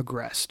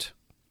progressed?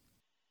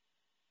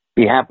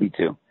 Be happy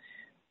to.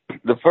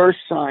 The first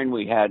sign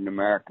we had in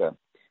America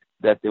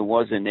that there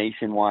was a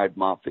nationwide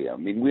mafia. I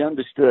mean, we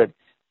understood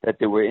that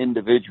there were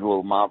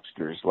individual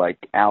mobsters like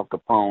Al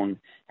Capone,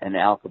 and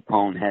Al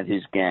Capone had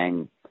his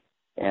gang,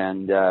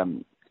 and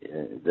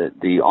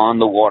the on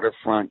the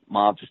waterfront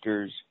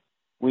mobsters.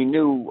 We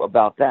knew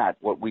about that.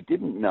 What we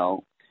didn't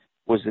know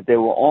was that they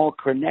were all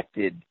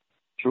connected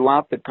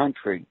throughout the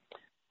country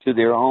to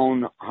their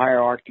own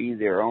hierarchy,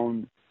 their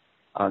own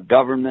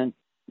government,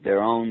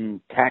 their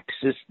own tax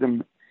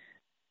system.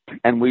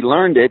 And we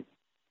learned it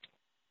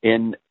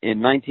in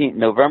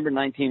November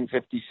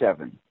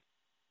 1957,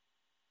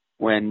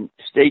 when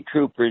state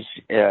troopers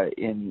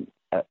in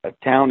a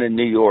town in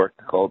New York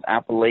called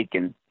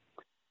Appalachian,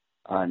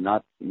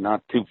 not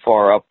too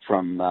far up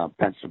from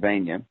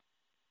Pennsylvania,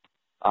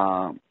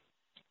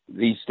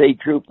 these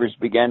state troopers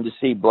began to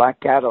see black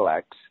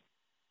Cadillacs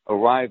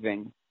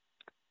arriving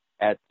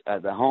at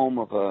the home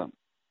of a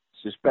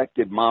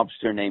suspected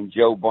mobster named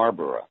Joe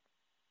Barbara.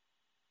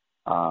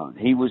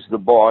 He was the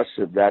boss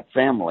of that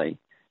family.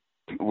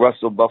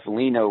 Russell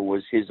Buffalino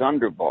was his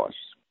underboss.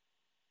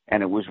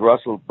 And it was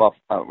Russell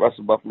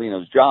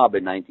Buffalino's job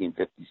in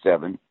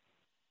 1957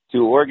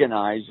 to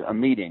organize a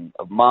meeting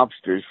of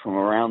mobsters from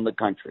around the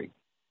country.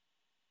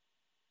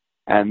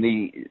 And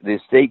the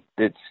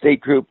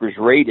state troopers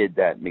raided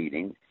that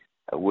meeting,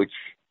 which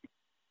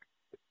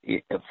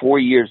 4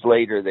 years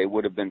later they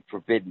would have been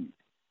forbidden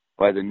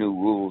by the new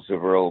rules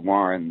of Earl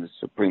Warren, the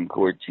Supreme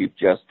Court Chief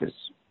Justice.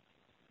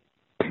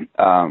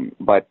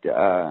 But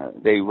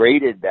they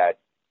raided that.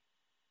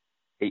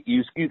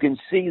 You can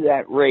see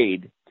that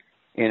raid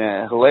in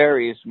a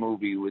hilarious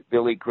movie with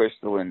Billy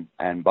Crystal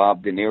and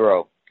Bob De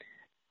Niro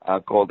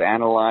called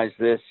Analyze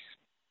This.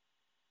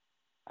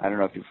 I don't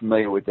know if you're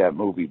familiar with that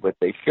movie, but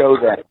they show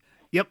that.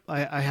 Yep,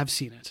 I have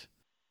seen it.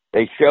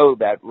 They show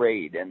that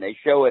raid, and they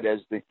show it as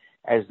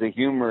the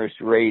humorous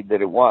raid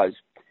that it was,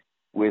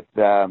 with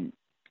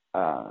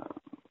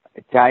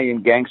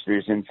Italian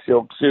gangsters in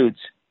silk suits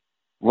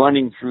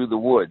running through the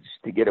woods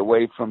to get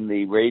away from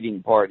the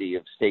raiding party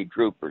of state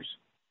troopers.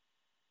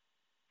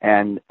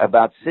 And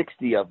about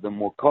 60 of them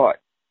were caught.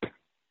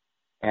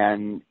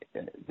 And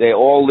they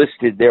all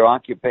listed their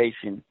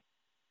occupation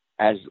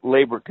as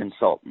labor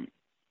consultant.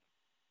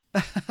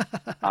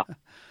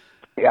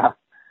 Yeah.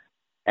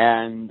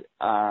 And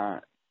the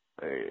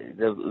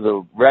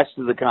rest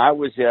of the, I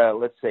was,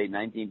 let's say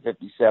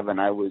 1957,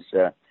 I was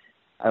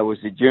I was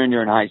a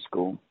junior in high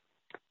school,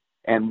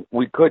 and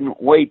we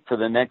couldn't wait for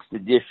the next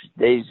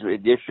day's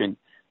edition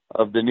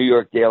of the New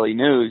York Daily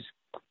News.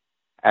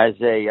 I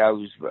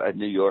was a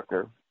New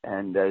Yorker,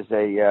 and as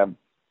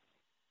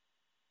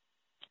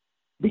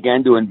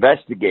began to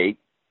investigate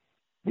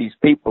these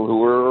people who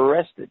were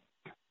arrested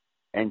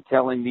and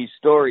telling these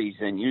stories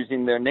and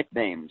using their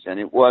nicknames. And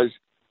it was,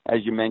 as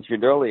you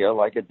mentioned earlier,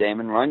 like a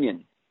Damon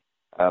Runyon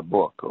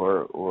book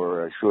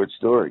or a short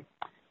story.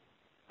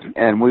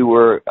 And we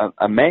were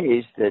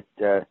amazed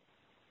that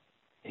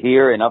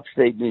here in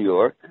upstate New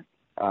York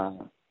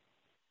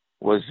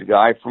was a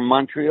guy from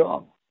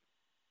Montreal,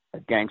 a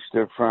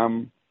gangster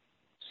from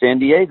San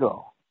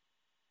Diego,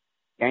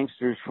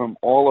 gangsters from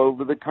all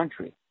over the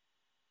country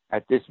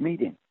at this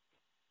meeting.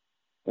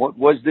 What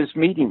was this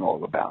meeting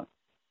all about?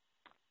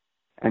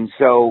 And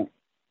so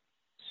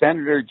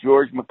Senator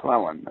George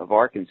McClellan of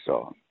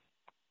Arkansas,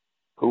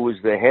 who was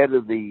the head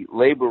of the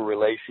Labor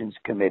Relations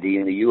Committee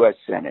in the U.S.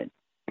 Senate,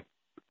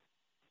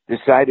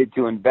 decided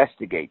to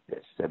investigate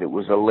this, that it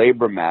was a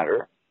labor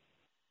matter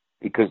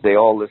because they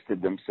all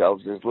listed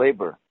themselves as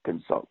labor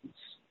consultants.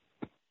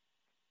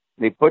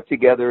 They put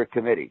together a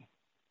committee.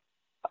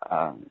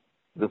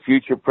 The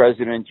future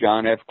President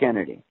John F.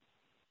 Kennedy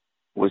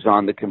was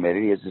on the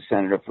committee as a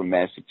senator from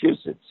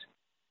Massachusetts.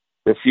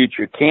 The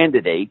future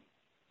candidate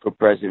for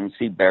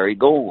presidency, Barry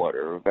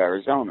Goldwater of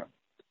Arizona,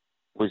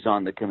 was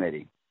on the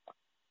committee.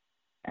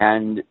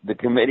 And the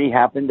committee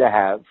happened to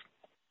have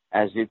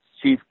as its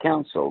chief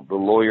counsel the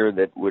lawyer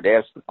that would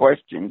ask the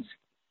questions,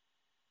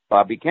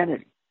 Bobby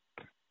Kennedy,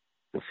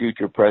 the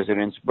future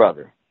president's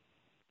brother.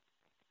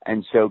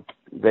 And so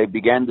they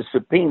began to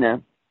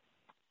subpoena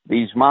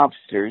these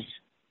mobsters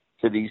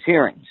to these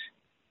hearings,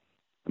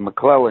 the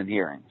McClellan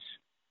hearings.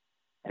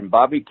 And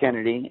Bobby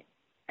Kennedy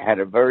had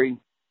a very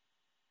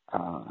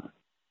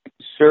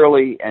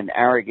surly and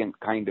arrogant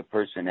kind of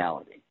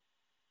personality.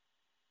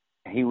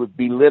 He would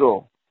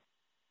belittle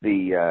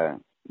the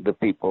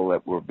people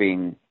that were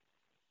being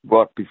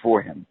brought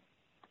before him.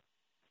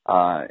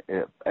 A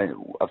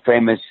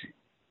famous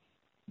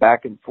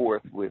back and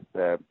forth with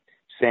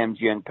Sam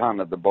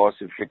Giancana, the boss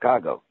of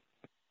Chicago.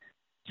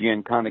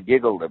 Giancana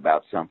giggled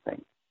about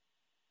something,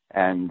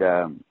 and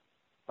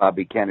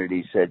Bobby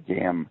Kennedy said to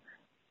him,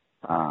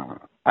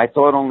 I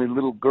thought only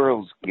little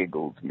girls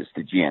giggled,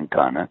 Mr.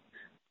 Giancana.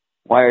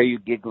 Why are you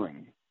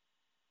giggling?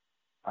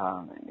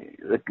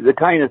 The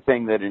kind of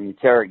thing that an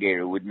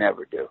interrogator would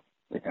never do,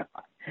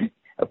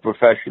 a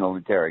professional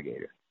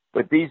interrogator.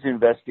 But these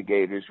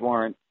investigators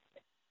weren't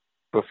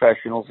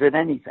professionals at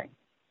anything.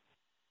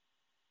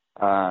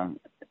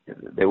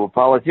 They were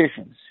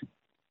politicians,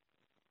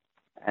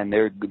 and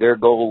their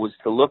goal was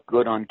to look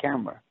good on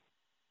camera.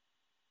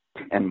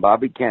 And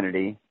Bobby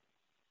Kennedy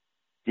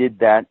did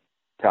that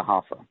to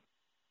Hoffa.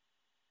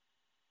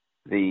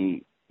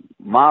 The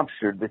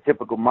mobster, the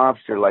typical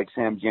mobster like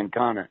Sam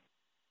Giancana,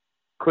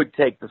 could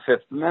take the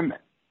Fifth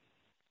Amendment.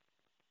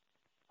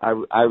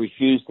 I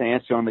refused to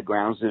answer on the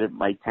grounds that it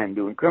might tend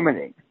to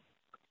incriminate.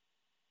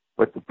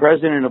 But the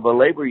president of a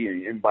labor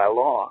union, by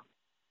law,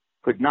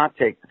 could not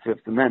take the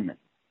Fifth Amendment.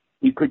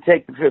 He could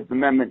take the Fifth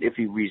Amendment if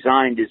he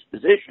resigned his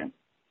position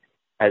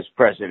as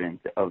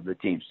president of the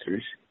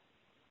Teamsters.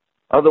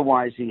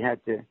 Otherwise, he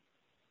had to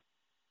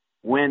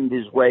wend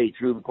his way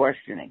through the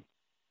questioning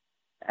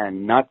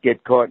and not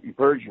get caught in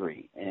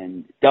perjury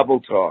and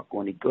double talk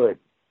when he could.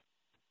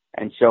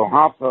 And so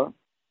Hoffa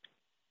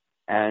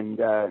and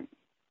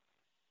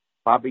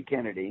Bobby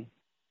Kennedy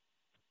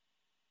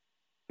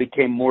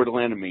became mortal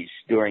enemies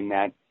during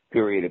that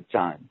period of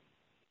time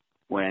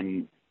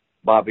when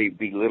Bobby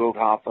belittled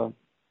Hoffa.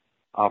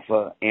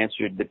 Hoffa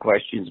answered the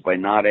questions by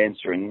not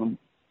answering them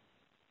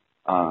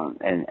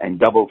and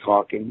double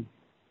talking.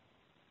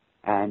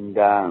 And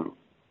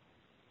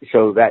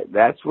so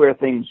that's where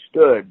things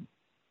stood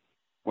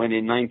when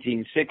in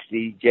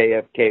 1960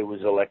 JFK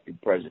was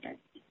elected president.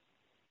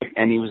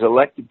 And he was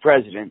elected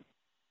president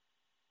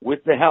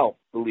with the help,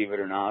 believe it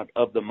or not,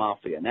 of the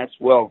mafia. And that's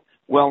well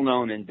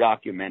known and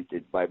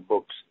documented by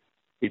books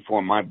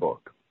before my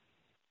book.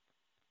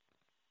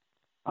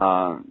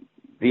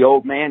 The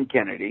old man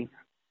Kennedy,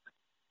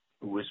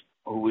 who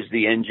was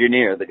the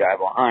engineer, the guy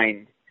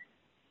behind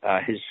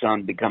his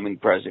son becoming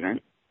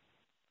president,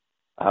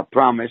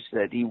 promised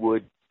that he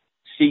would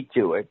see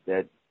to it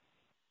that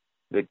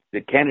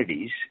the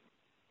Kennedys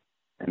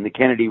and the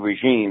Kennedy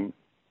regime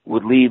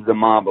would leave the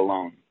mob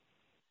alone.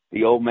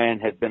 The old man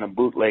had been a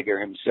bootlegger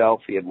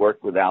himself. He had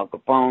worked with Al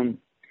Capone.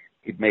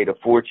 He'd made a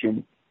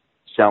fortune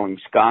selling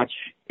scotch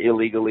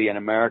illegally in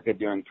America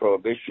during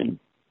Prohibition.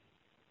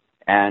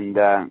 And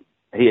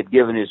he had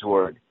given his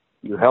word.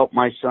 You help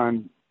my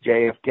son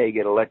JFK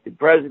get elected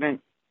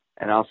president,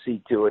 and I'll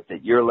see to it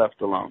that you're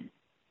left alone.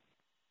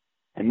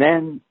 And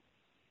then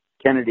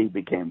Kennedy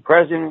became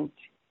president,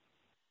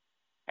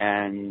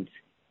 and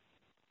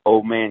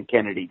old man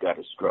Kennedy got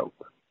a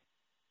stroke,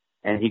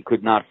 and he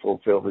could not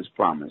fulfill his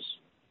promise.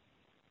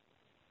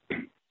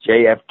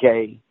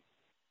 JFK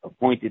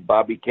appointed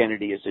Bobby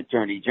Kennedy as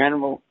Attorney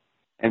General,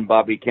 and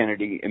Bobby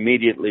Kennedy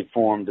immediately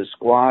formed a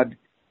squad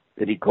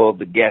that he called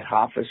the Get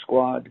Hoffa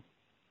Squad.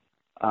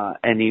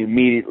 And he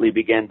immediately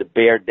began to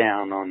bear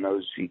down on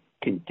those.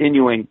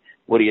 Continuing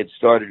what he had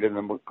started in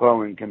the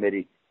McClellan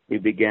Committee, he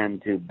began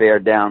to bear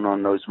down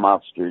on those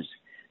mobsters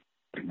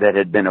that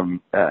had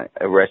been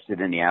arrested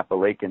in the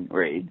Appalachian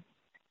raid.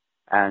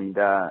 And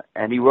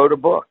he wrote a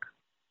book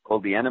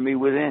called The Enemy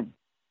Within.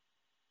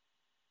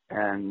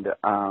 And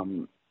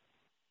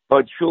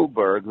Bud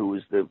Schulberg, who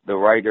was the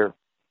writer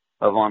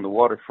of On the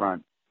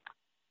Waterfront,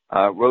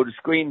 wrote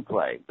a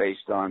screenplay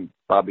based on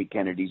Bobby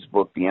Kennedy's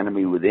book, The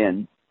Enemy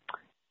Within.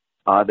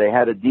 They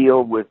had a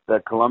deal with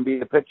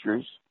Columbia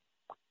Pictures,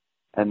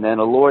 and then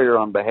a lawyer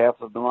on behalf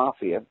of the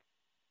Mafia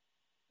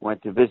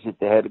went to visit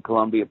the head of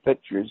Columbia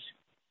Pictures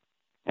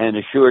and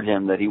assured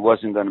him that he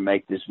wasn't going to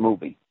make this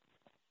movie.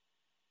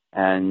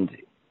 And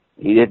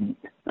he didn't,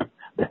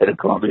 the head of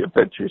Columbia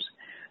Pictures.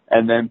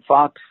 And then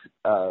Fox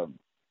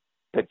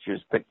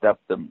Pictures picked up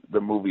the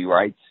movie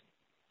rights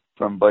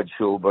from Bud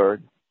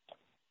Schulberg.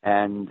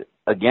 And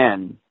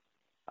again,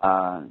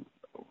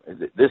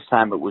 this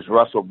time it was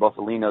Russell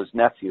Buffalino's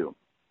nephew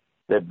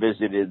that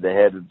visited the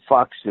head of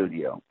Fox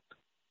Studio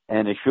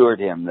and assured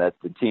him that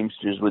the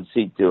Teamsters would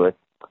see to it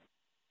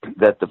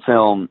that the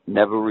film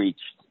never reached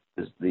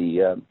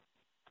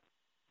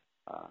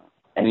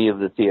any of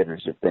the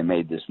theaters if they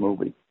made this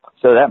movie.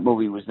 So that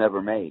movie was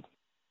never made.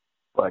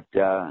 But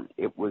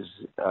it was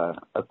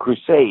a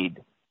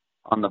crusade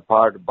on the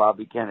part of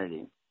Bobby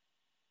Kennedy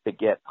to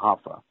get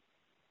Hoffa.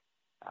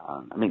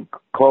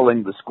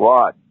 Calling the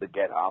squad the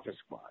Get Hoffa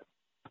Squad.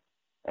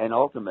 And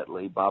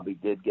ultimately, Bobby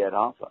did get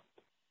Hoffa.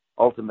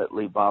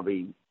 Ultimately,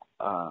 Bobby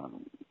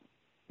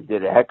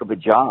did a heck of a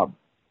job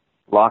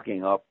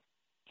locking up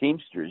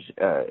Teamsters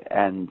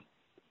and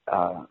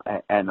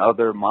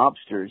other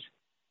mobsters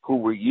who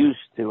were used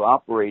to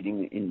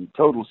operating in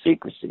total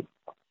secrecy.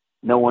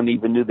 No one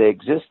even knew they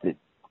existed.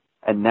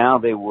 And now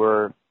they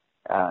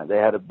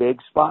had a big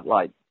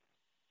spotlight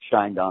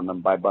shined on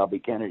them by Bobby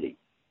Kennedy.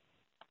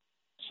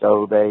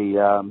 So they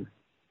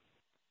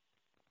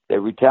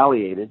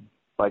retaliated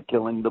by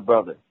killing the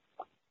brother.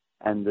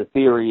 And the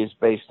theory is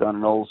based on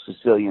an old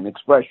Sicilian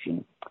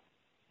expression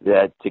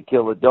that to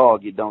kill a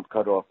dog, you don't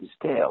cut off his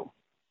tail,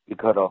 you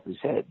cut off his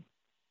head.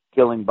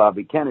 Killing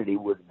Bobby Kennedy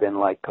would have been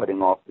like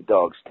cutting off the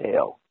dog's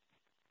tail.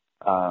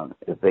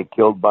 If they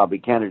killed Bobby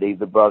Kennedy,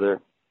 the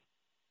brother,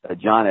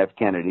 John F.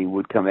 Kennedy,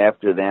 would come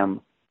after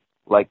them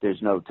like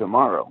there's no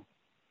tomorrow.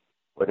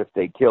 But if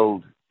they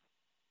killed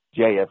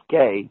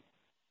JFK,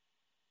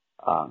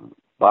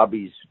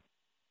 Bobby's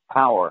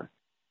power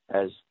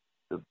as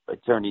the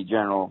Attorney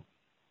General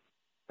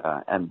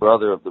and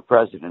brother of the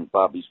president,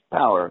 Bobby's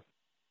power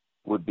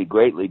would be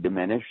greatly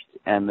diminished,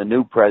 and the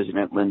new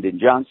president, Lyndon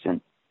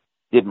Johnson,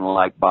 didn't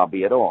like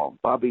Bobby at all.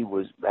 Bobby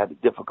had a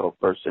difficult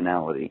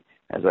personality,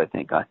 as I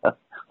think I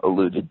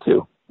alluded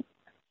to.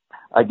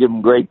 I give him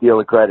a great deal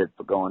of credit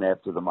for going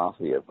after the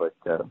Mafia, but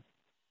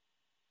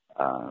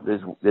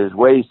there's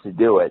ways to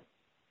do it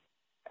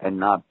and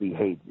not be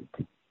hated.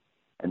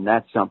 And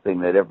that's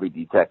something that every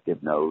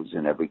detective knows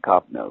and every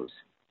cop knows.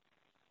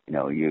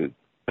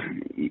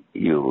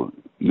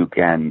 You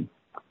can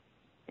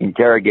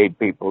interrogate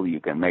people, you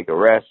can make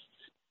arrests,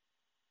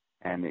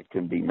 and it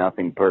can be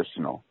nothing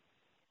personal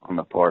on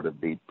the part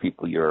of the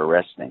people you're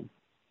arresting.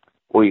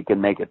 Or you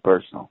can make it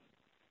personal.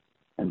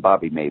 And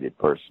Bobby made it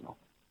personal.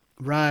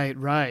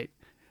 Right.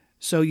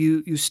 So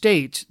you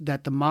state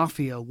that the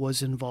Mafia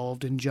was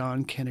involved in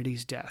John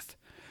Kennedy's death.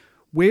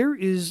 Where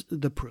is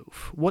the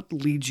proof? What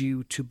leads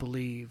you to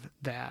believe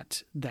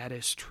that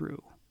is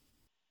true?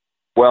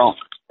 Well,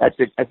 that's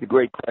a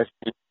great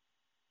question.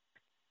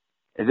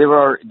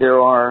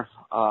 There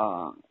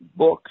are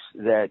books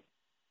that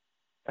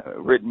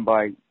written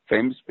by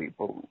famous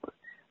people,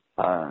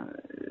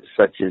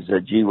 such as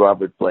G.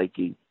 Robert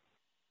Blakey,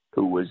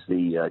 who was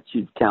the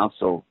chief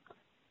counsel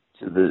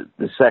to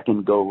the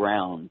second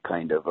go-round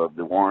of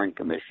the Warren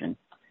Commission,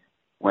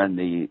 when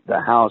the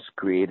House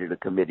created a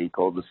committee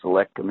called the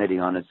Select Committee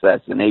on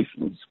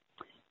Assassinations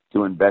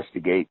to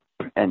investigate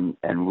and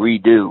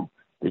redo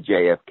the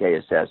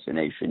JFK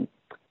assassination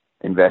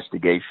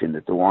investigation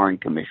that the Warren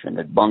Commission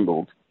had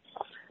bungled.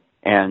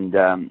 And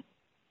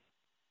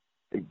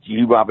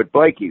G. Robert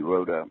Blakey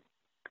wrote a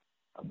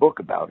book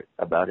about it,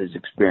 about his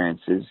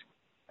experiences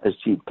as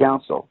chief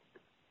counsel.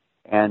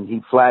 And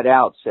he flat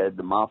out said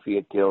the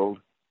Mafia killed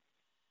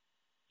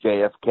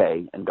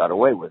JFK and got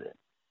away with it.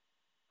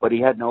 But he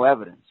had no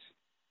evidence.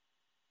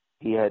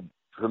 He had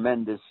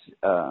tremendous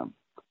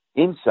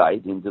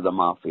insight into the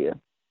Mafia.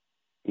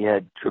 He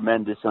had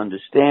tremendous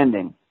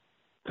understanding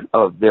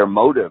of their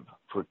motive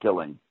for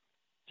killing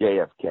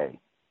JFK.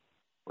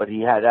 But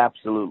he had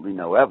absolutely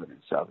no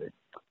evidence of it.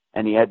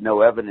 And he had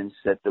no evidence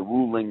that the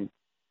ruling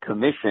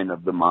commission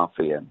of the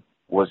Mafia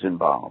was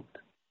involved.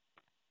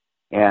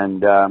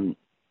 And the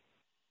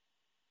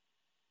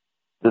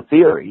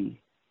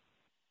theory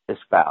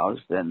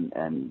espoused and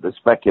the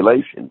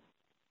speculation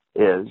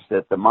is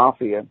that the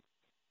Mafia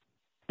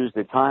used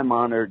a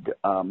time-honored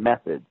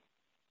method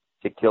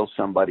to kill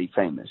somebody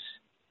famous.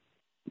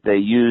 They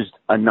used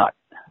a nut.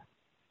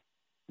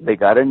 They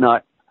got a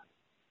nut,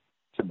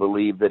 to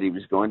believe that he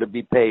was going to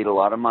be paid a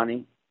lot of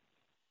money,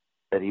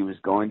 that he was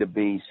going to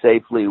be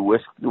safely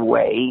whisked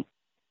away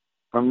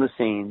from the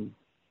scene,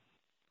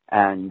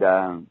 and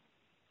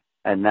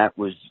that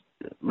was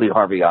Lee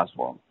Harvey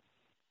Oswald.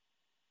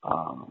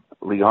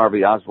 Lee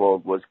Harvey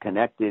Oswald was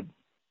connected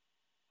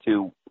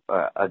to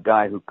a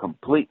guy who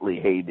completely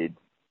hated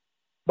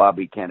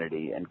Bobby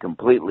Kennedy and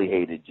completely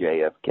hated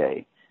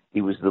JFK.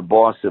 He was the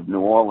boss of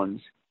New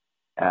Orleans,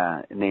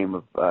 name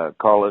of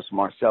Carlos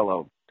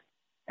Marcello.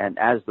 And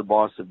as the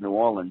boss of New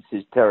Orleans,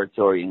 his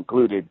territory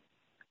included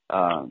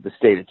the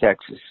state of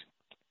Texas,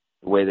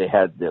 the way they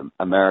had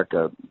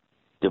America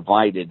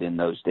divided in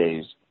those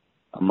days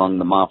among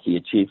the mafia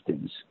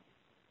chieftains.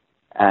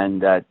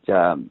 And that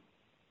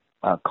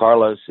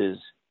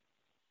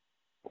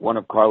one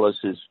of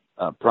Carlos's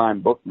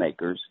prime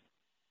bookmakers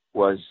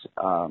was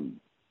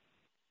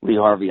Lee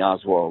Harvey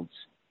Oswald's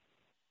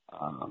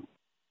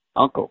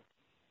uncle.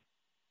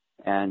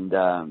 And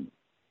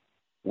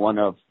one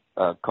of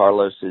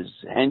Carlos's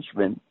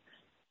henchmen,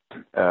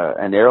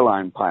 an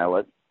airline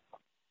pilot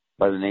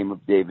by the name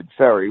of David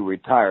Ferry,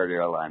 retired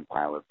airline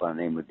pilot by the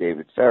name of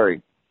David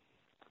Ferry,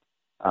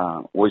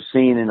 was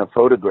seen in a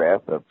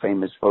photograph, a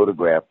famous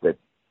photograph that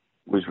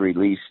was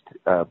released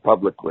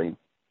publicly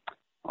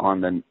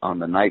on the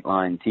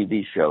Nightline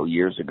TV show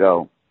years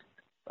ago,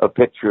 a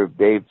picture of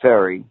Dave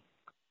Ferry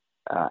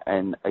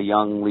and a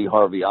young Lee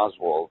Harvey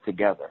Oswald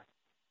together.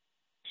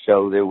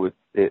 So there was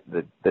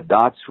the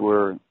dots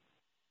were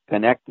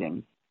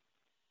connecting,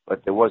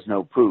 but there was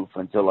no proof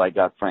until I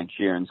got Frank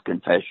Sheeran's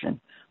confession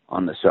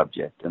on the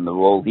subject and the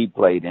role he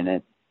played in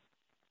it,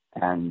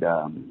 and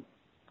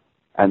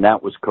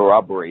that was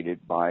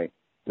corroborated by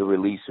the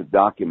release of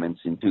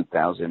documents in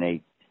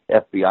 2008,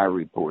 FBI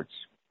reports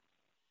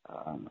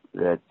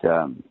that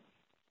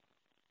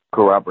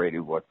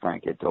corroborated what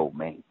Frank had told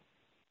me.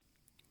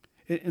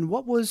 And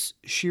what was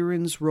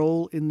Sheeran's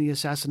role in the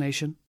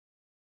assassination?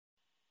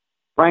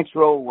 Frank's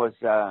role was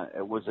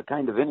a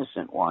kind of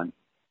innocent one,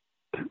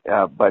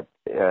 but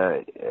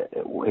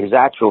his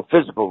actual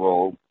physical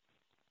role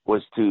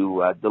was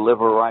to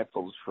deliver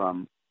rifles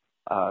from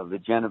the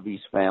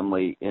Genovese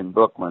family in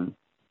Brooklyn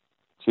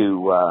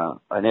to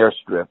an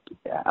airstrip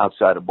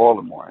outside of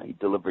Baltimore. He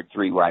delivered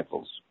 3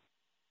 rifles.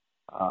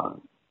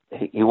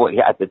 He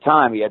at the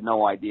time, he had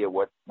no idea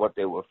what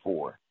they were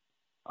for.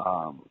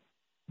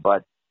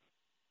 But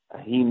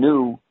he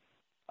knew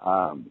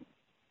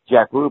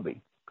Jack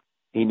Ruby.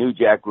 He knew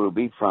Jack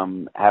Ruby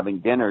from having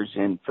dinners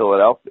in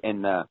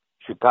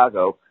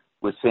Chicago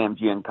with Sam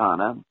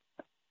Giancana,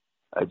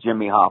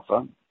 Jimmy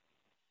Hoffa,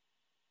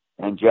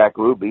 and Jack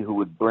Ruby, who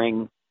would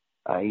bring,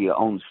 he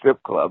owned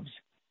strip clubs,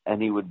 and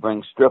he would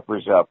bring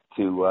strippers up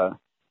to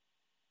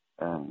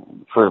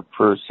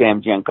for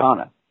Sam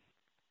Giancana.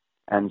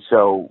 And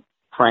so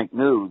Frank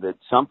knew that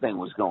something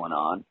was going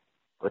on,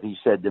 but he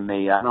said to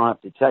me, I don't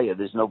have to tell you,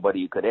 there's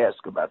nobody you could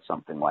ask about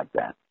something like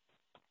that.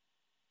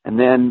 And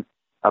then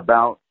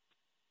about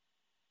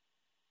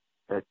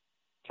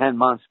 10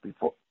 months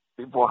before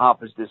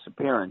Hoffa's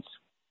disappearance,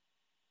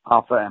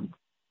 Hoffa and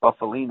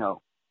Buffalino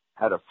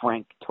had a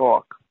frank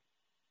talk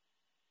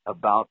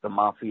about the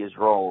mafia's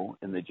role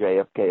in the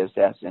JFK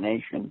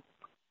assassination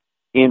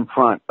in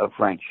front of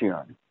Frank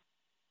Sheeran.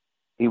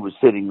 He was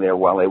sitting there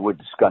while they were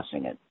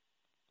discussing it.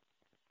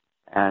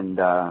 And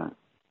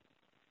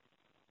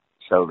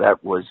so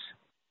that was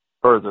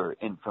further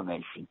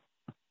information.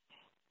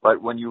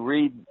 But when you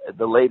read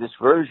the latest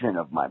version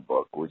of my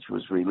book, which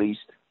was released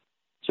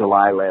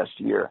July last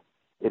year,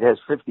 it has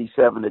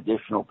 57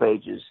 additional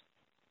pages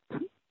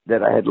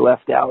that I had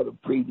left out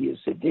of previous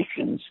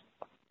editions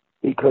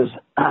because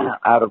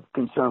out of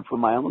concern for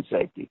my own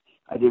safety.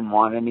 I didn't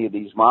want any of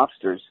these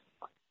mobsters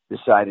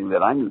deciding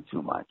that I knew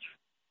too much.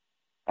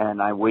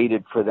 And I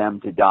waited for them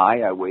to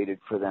die. I waited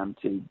for them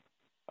to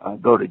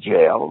go to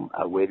jail.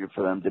 I waited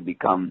for them to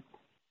become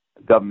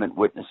government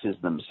witnesses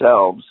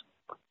themselves.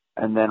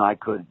 And then I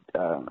could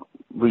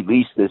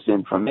release this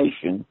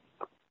information.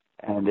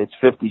 And it's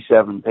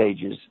 57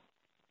 pages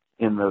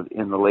in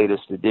the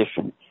latest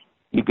edition.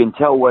 You can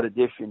tell what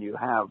edition you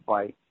have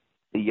by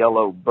the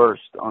yellow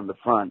burst on the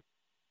front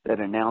that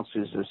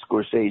announces a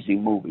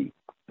Scorsese movie.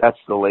 That's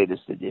the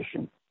latest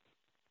edition.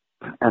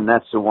 And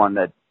that's the one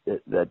that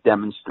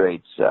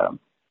demonstrates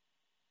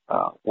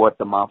what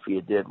the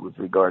mafia did with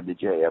regard to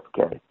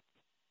JFK.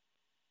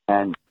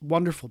 And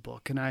wonderful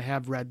book, and I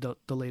have read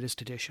the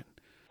latest edition.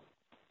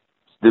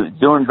 It's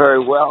doing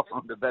very well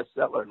on the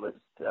bestseller list,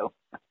 so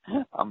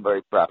I'm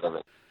very proud of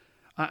it.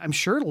 I'm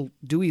sure it'll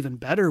do even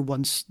better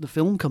once the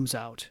film comes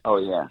out. Oh,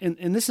 yeah.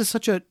 And this is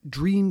such a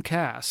dream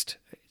cast.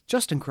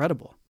 Just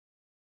incredible.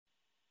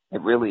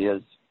 It really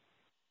is.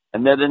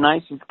 And they're the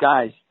nicest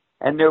guys.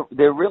 And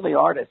they're really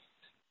artists.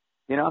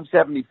 You know, I'm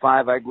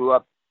 75. I grew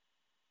up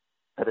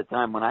at a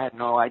time when I had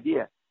no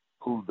idea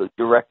who the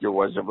director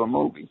was of a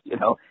movie. You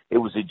know, it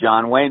was a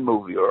John Wayne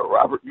movie or a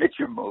Robert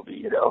Mitchum movie,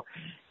 you know.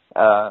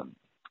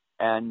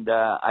 And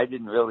I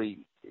didn't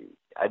really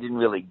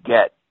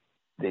get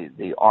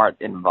the art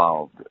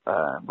involved,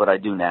 but I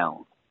do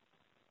now.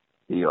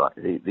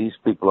 These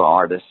people are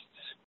artists.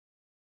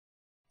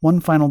 One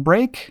final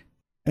break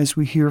as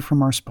we hear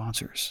from our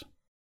sponsors.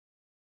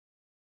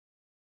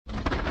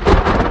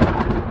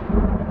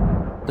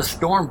 The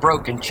storm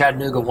broke in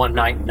Chattanooga one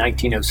night in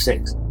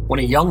 1906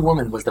 when a young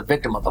woman was the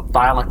victim of a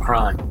violent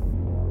crime.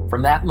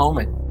 From that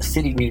moment, the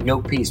city knew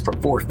no peace for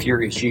 4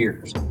 furious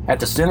years. At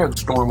the center of the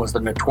storm was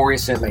the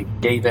notorious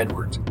inmate Dave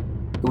Edwards,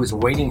 who was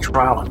awaiting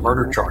trial on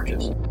murder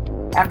charges.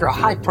 After a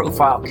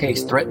high-profile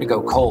case threatened to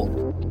go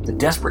cold, the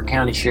desperate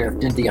county sheriff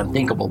did the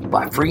unthinkable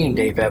by freeing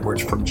Dave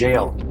Edwards from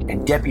jail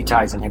and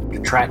deputizing him to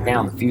track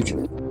down the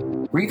fugitive.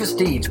 Grievous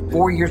Deeds,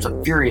 4 Years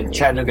of Fury in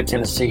Chattanooga,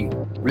 Tennessee,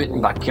 written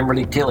by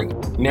Kimberly Tilley,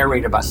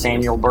 narrated by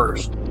Samuel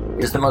Burst,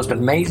 is the most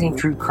amazing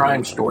true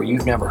crime story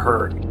you've never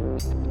heard.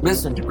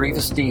 Listen to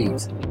Grievous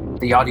Deeds,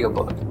 the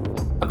audiobook,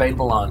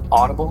 available on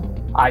Audible,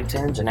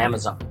 iTunes, and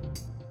Amazon.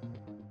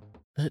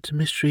 Let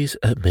Mysteries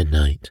at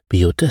Midnight be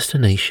your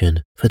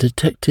destination for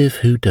detective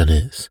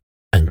whodunits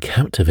and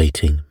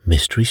captivating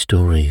mystery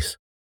stories.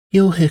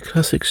 You'll hear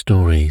classic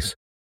stories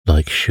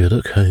like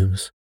Sherlock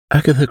Holmes,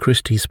 Agatha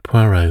Christie's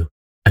Poirot,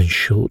 and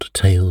short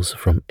tales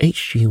from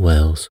H.G.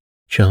 Wells,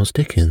 Charles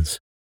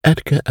Dickens,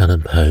 Edgar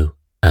Allan Poe,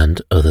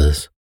 and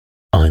others.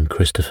 I'm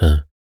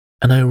Christopher,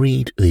 and I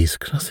read these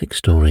classic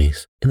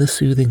stories in the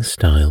soothing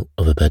style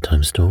of a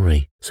bedtime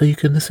story, so you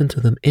can listen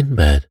to them in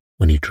bed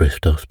when you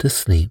drift off to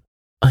sleep.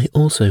 I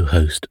also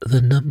host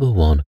the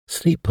 #1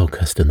 sleep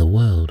podcast in the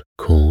world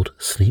called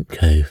Sleep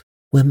Cove,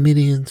 where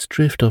millions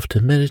drift off to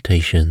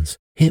meditations,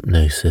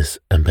 hypnosis,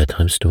 and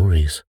bedtime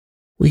stories.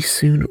 We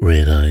soon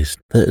realized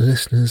that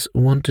listeners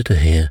wanted to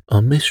hear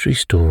our mystery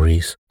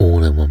stories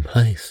all in one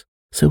place,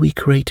 so we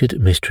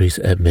created Mysteries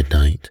at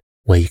Midnight,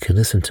 where you can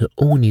listen to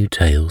all new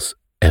tales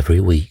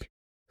every week.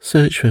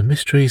 Search for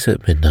Mysteries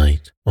at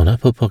Midnight on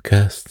Apple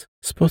Podcasts,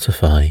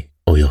 Spotify,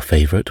 or your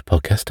favorite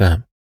podcast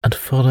app, and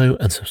follow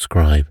and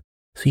subscribe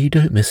so you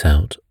don't miss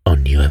out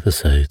on new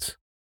episodes.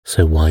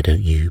 So why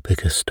don't you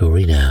pick a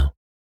story now?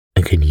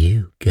 And can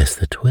you guess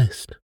the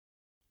twist?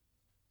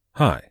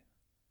 Hi,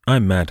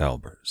 I'm Matt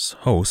Albers,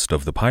 host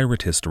of the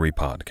Pirate History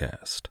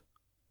Podcast.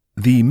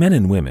 The men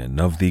and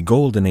women of the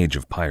golden age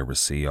of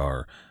piracy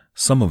are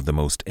some of the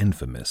most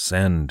infamous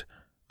and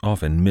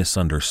often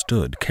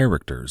misunderstood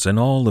characters in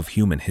all of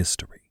human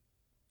history.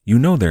 You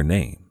know their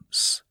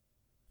names: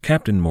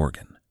 Captain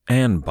Morgan,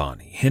 Anne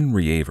Bonny,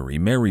 Henry Avery,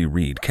 Mary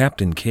Read,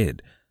 Captain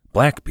Kidd,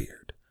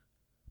 Blackbeard.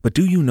 But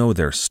do you know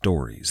their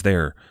stories,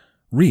 their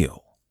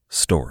real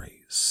stories?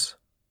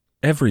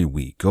 Every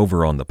week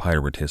over on the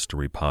Pirate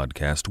History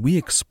Podcast, we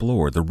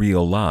explore the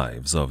real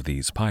lives of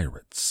these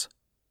pirates.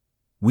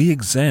 We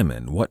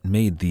examine what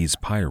made these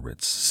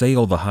pirates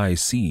sail the high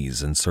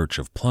seas in search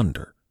of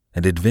plunder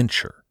and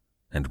adventure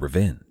and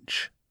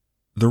revenge.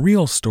 The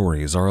real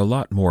stories are a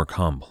lot more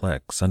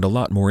complex and a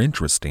lot more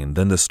interesting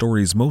than the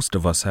stories most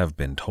of us have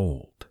been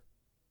told.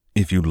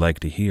 If you'd like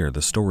to hear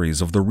the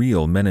stories of the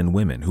real men and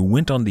women who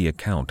went on the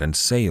account and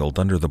sailed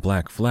under the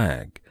black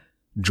flag,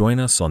 join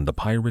us on the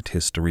Pirate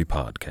History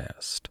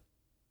Podcast.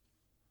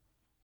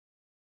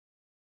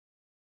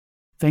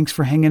 Thanks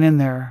for hanging in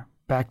there.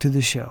 Back to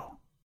the show.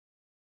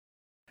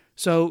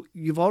 So,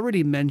 you've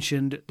already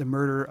mentioned the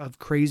murder of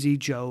Crazy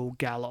Joe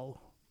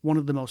Gallo, one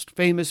of the most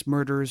famous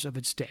murders of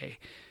its day.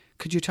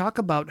 Could you talk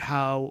about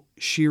how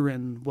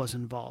Sheeran was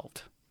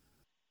involved?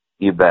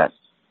 You bet.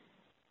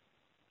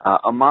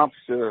 A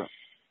mobster,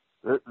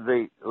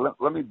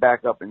 let me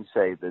back up and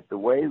say that the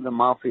way the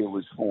mafia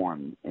was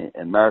formed,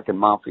 American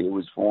mafia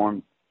was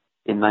formed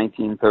in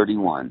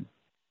 1931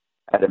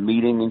 at a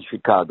meeting in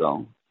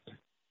Chicago.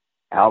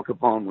 Al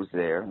Capone was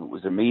there. It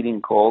was a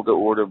meeting called to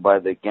order by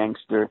the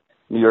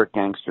New York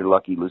gangster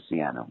Lucky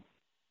Luciano.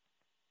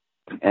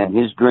 And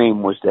his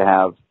dream was to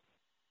have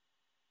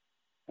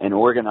an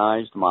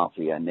organized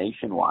mafia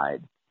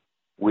nationwide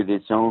with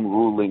its own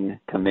ruling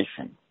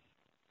commission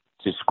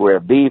to square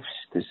beefs,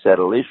 to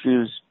settle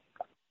issues,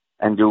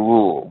 and to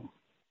rule.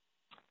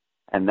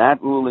 And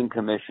that ruling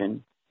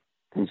commission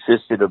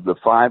consisted of the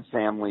 5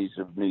 families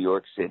of New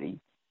York City,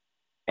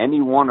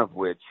 any one of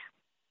which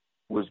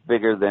was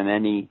bigger than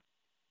any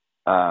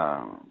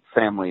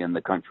family in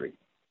the country.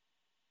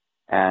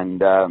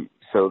 And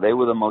so they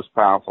were the most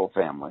powerful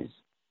families.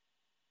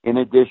 In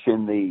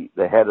addition,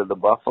 the head of the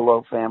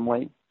Buffalo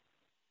family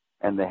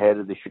and the head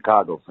of the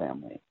Chicago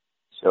family.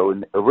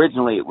 So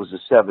originally it was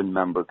a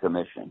 7-member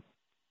commission.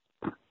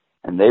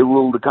 And they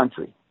ruled the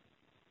country.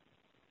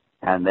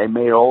 And they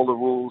made all the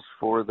rules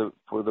for the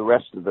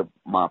rest of the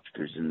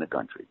mobsters in the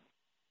country.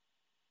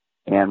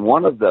 And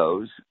one of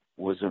those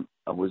was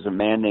a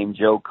man named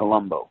Joe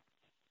Colombo.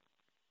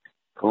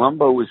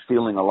 Colombo was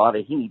feeling a lot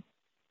of heat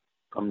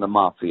from the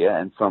mafia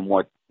and from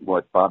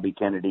what Bobby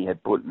Kennedy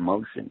had put in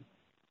motion.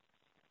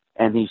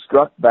 And he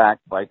struck back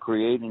by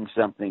creating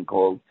something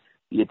called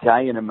the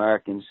Italian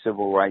American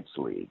Civil Rights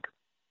League,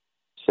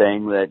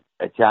 saying that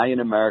Italian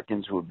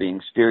Americans were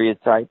being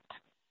stereotyped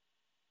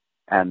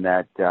and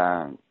that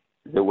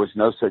there was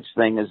no such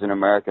thing as an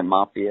American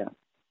mafia.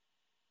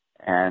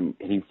 And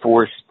he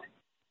forced,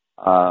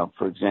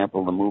 for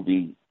example, the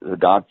movie The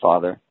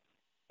Godfather,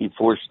 he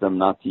forced them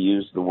not to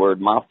use the word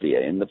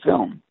mafia in the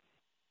film.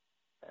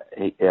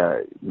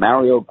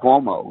 Mario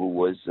Cuomo, who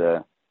was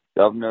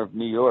governor of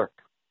New York,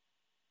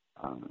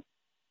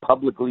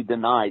 publicly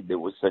denied there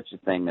was such a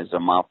thing as a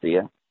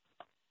mafia.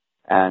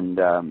 And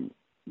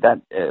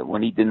that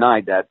when he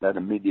denied that, that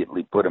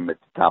immediately put him at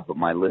the top of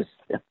my list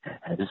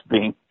as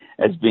being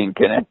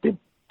connected.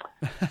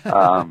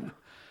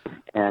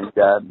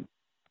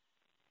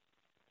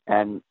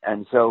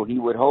 And so he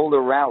would hold a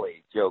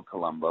rally, Joe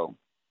Colombo,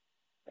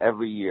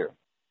 every year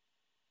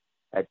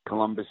at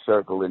Columbus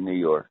Circle in New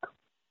York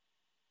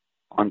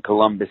on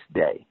Columbus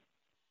Day.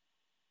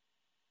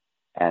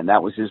 And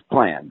that was his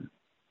plan.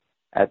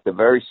 At the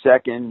very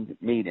second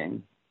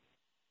meeting,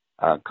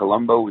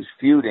 Colombo was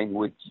feuding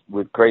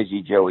with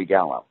Crazy Joey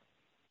Gallo.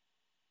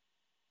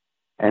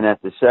 And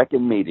at the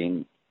second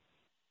meeting,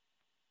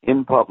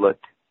 in public,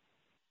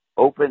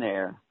 open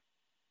air,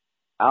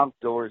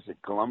 outdoors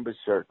at Columbus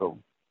Circle,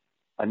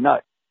 a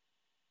nut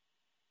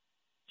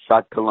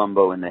shot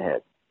Colombo in the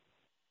head.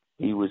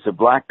 He was a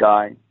black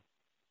guy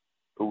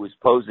who was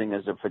posing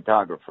as a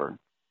photographer,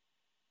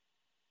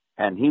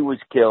 and he was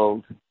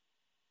killed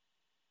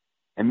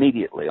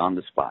immediately on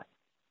the spot.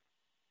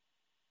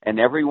 And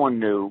everyone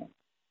knew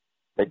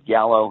that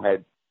Gallo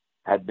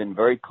had been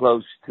very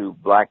close to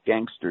black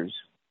gangsters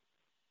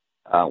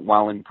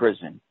while in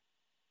prison.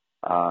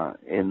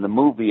 In the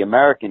movie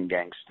American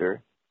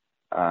Gangster,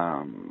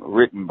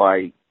 written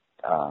by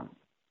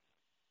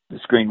the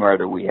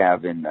screenwriter we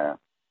have in I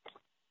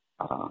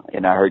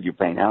Heard You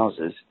Paint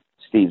Houses,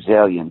 Steve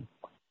Zalian,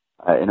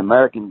 in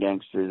American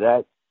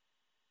Gangster,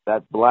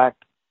 that black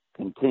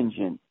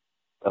contingent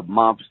of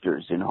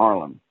mobsters in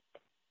Harlem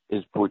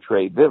is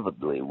portrayed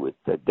vividly with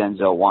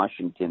Denzel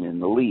Washington in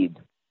the lead.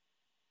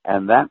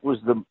 And that was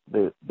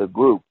the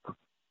group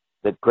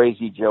that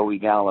Crazy Joey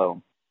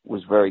Gallo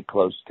was very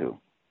close to.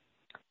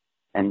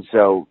 And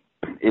so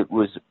it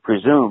was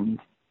presumed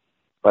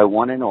by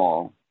one and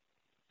all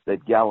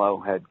that Gallo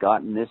had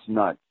gotten this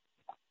nut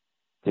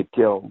to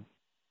kill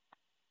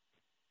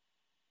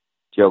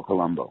Joe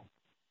Colombo,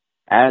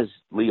 as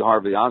Lee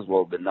Harvey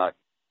Oswald, the nut,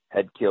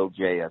 had killed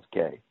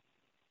JFK.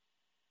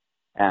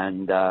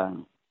 And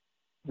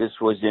this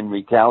was in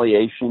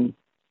retaliation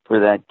for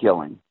that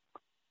killing.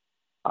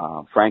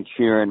 Frank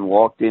Sheeran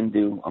walked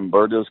into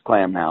Umberto's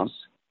Clam House,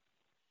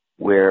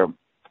 where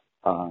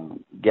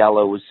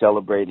Gallo was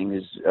celebrating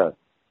his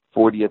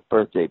 40th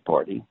birthday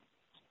party,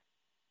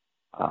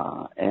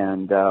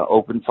 and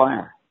opened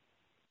fire.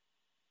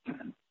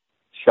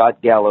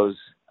 Shot Gallo's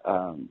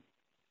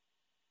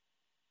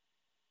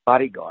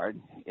bodyguard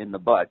in the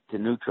butt to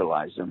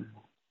neutralize him,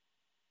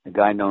 a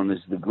guy known as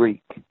the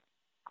Greek,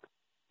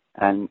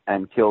 and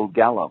killed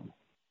Gallo.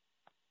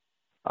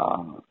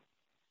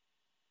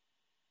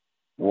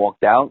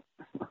 Walked out,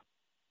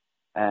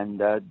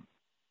 and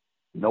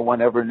no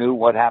one ever knew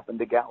what happened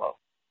to Gallo.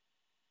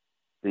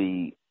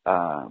 The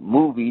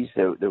movies,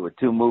 there were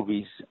 2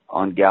 movies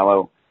on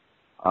Gallo,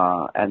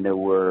 and there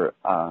were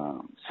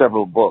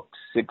several books,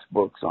 6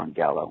 books on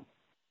Gallo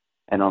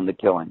and on the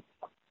killing.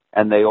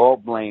 And they all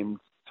blamed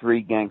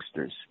 3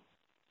 gangsters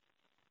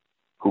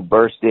who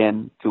burst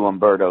in to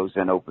Umberto's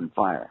and opened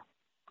fire.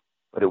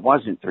 But it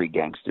wasn't 3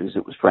 gangsters,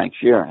 it was Frank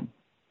Sheeran.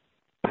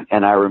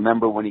 And I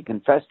remember when he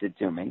confessed it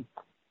to me,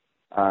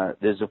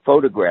 there's a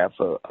photograph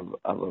of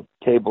a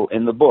table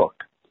in the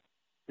book.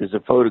 There's a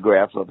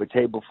photograph of a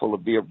table full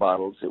of beer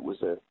bottles. It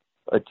was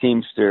a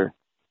Teamster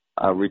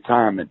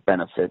retirement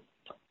benefit.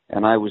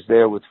 And I was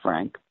there with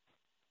Frank.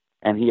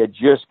 And he had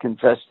just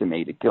confessed to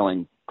me to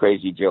killing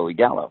Crazy Joey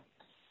Gallo.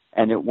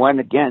 And it went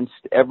against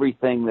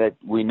everything that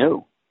we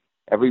knew.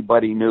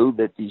 Everybody knew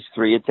that these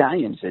 3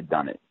 Italians had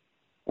done it.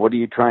 What are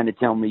you trying to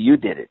tell me you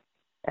did it?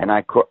 And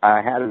I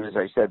had it, as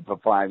I said, for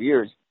 5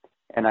 years.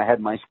 And I had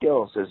my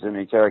skills as an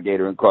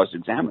interrogator and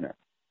cross-examiner.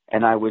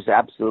 And I was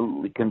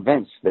absolutely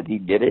convinced that he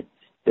did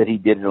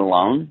it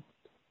alone.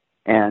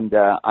 And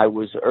I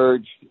was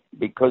urged,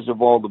 because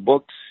of all the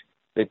books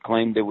that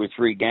claimed there were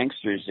 3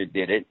 gangsters that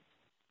did it,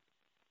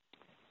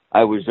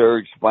 I was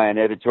urged by an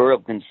editorial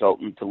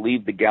consultant to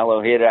leave the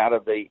Gallo hit out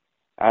of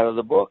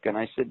the book. And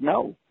I said,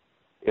 no.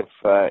 If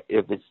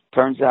it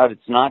turns out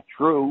it's not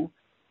true,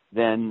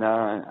 then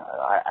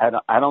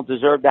I don't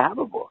deserve to have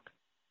a book.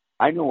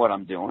 I know what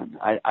I'm doing.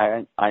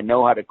 I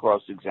know how to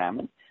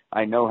cross-examine.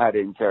 I know how to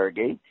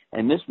interrogate.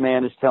 And this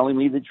man is telling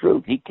me the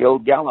truth. He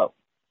killed Gallo.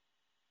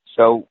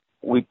 So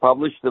we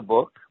published the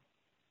book.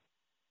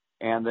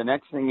 And the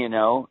next thing you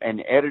know,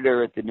 an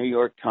editor at the New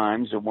York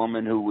Times, a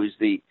woman who was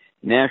the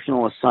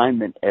national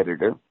assignment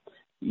editor,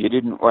 you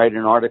didn't write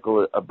an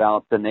article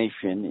about the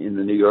nation in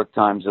the New York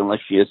Times unless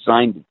she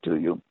assigned it to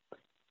you.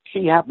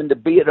 She happened to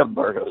be at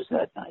Umberto's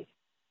that night.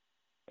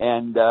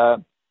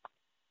 And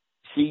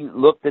she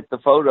looked at the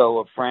photo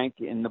of Frank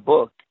in the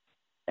book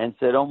and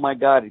said, oh, my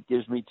God, it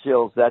gives me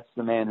chills. That's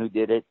the man who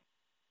did it.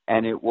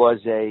 And it was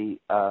a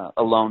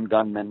lone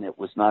gunman. It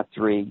was not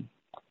 3.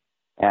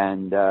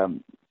 And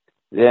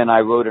then I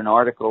wrote an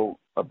article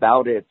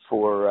about it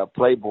for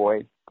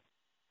Playboy.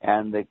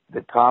 And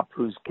the cop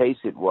whose case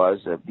it was,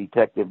 a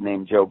detective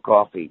named Joe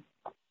Coffey,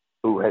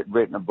 who had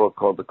written a book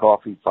called The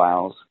Coffey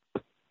Files,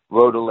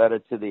 wrote a letter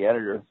to the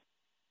editor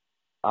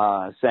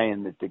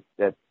saying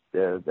that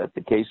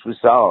the case was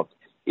solved.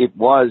 It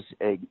was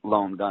a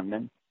lone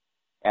gunman,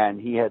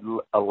 and he had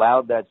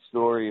allowed that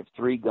story of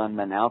 3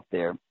 gunmen out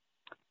there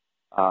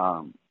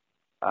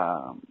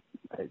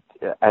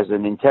as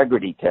an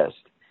integrity test,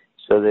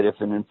 so that if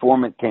an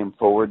informant came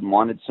forward and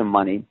wanted some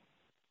money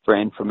for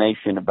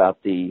information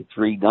about the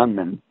 3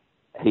 gunmen,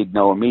 he'd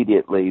know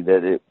immediately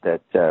that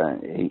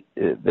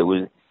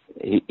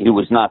he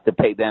was not to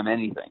pay them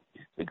anything,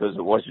 because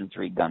it wasn't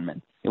 3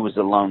 gunmen. It was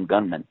a lone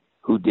gunman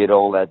who did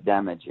all that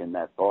damage in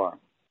that bar,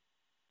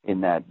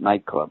 in that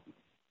nightclub,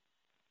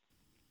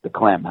 the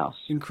Clam House.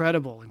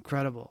 Incredible.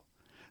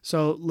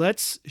 So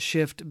let's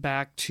shift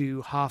back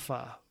to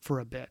Hoffa for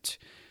a bit.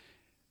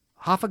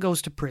 Hoffa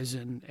goes to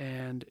prison,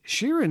 and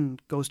Sheeran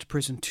goes to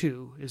prison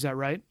too. Is that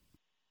right?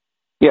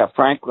 Yeah,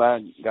 Frank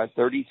got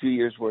 32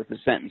 years worth of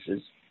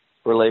sentences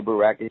for labor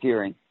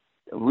racketeering,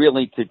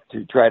 really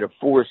to try to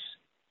force,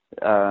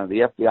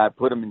 the FBI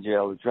put him in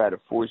jail to try to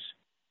force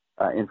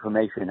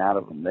information out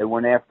of him. They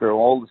went after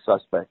all the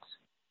suspects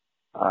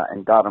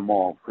and got them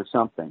all for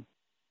something.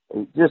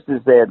 Just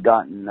as they had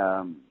gotten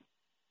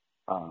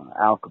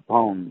Al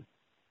Capone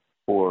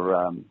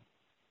for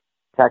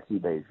tax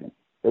evasion.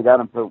 They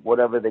got him for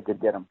whatever they could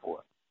get him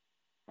for,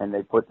 and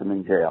they put them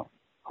in jail,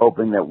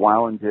 hoping that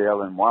while in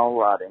jail and while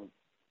rotting,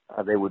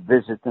 they would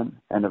visit them,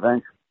 and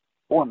eventually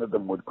one of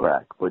them would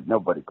crack, but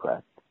nobody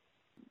cracked.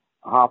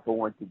 Hoffa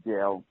went to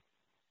jail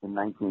in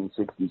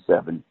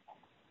 1967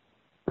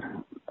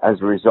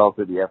 as a result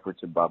of the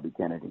efforts of Bobby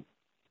Kennedy.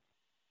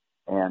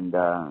 And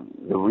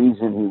the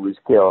reason he was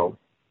killed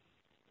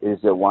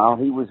is that while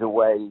he was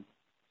away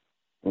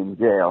in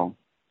jail,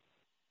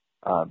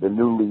 the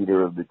new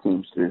leader of the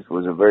Teamsters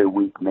was a very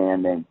weak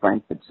man named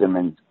Frank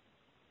Fitzsimmons,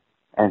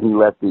 and he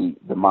let the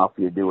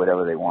mafia do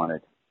whatever they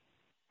wanted.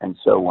 And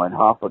so when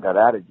Hoffa got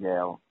out of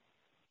jail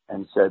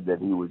and said that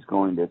he was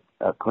going to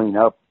clean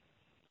up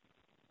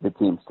the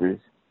Teamsters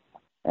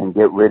and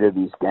get rid of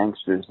these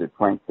gangsters that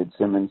Frank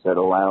Fitzsimmons had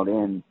allowed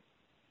in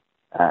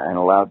and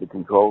allowed to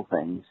control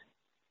things,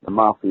 the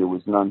mafia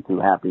was none too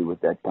happy with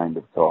that kind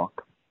of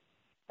talk.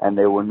 And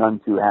they were none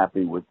too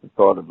happy with the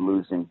thought of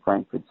losing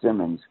Frank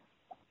Fitzsimmons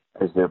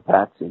as their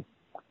patsy.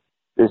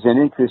 There's an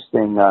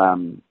interesting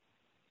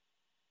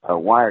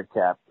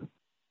wiretap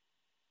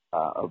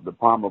of the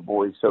Palmer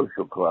Boys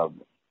Social Club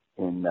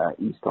in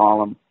East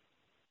Harlem.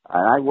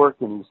 And I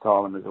worked in East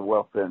Harlem as a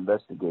welfare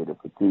investigator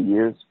for 2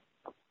 years.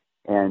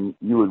 And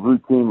you would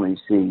routinely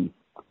see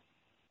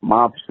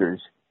mobsters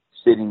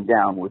sitting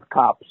down with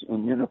cops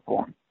in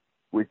uniform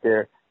with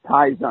their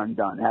ties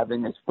undone,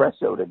 having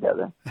espresso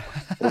together.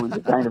 It was a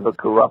kind of a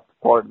corrupt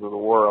part of the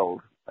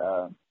world.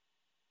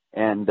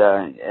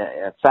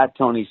 Fat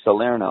Tony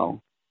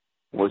Salerno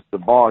was the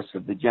boss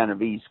of the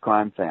Genovese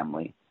crime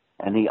family,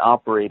 and he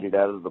operated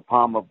out of the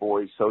Palmer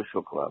Boys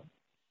Social Club.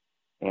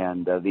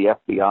 And the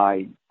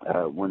FBI,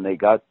 when they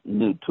got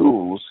new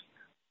tools,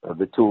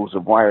 the tools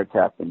of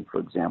wiretapping, for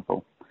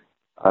example,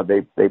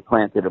 they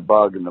planted a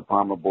bug in the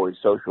Palmer Boys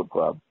Social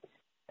Club,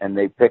 and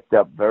they picked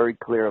up very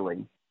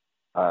clearly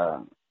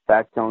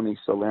Fat Tony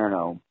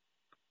Salerno.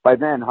 By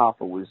then,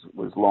 Hoffa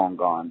was long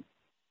gone.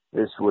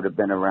 This would have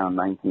been around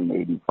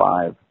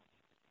 1985,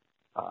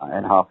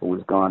 and Hoffa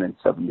was gone in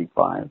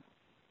 75.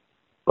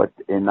 But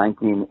in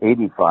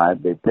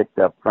 1985, they picked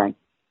up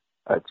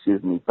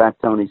Fat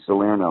Tony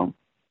Salerno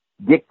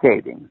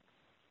dictating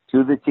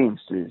to the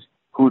Teamsters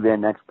who their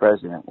next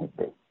president would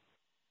be.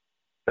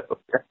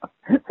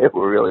 They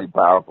were really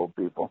powerful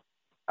people.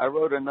 I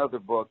wrote another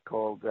book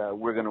called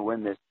We're Going to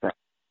Win This Thing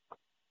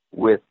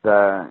with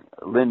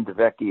Lynn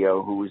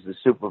DeVecchio, who was the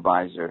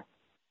supervisor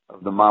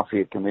of the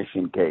Mafia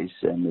Commission case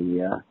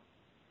and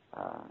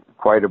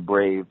quite a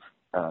brave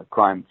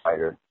crime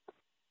fighter.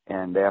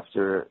 And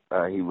after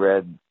he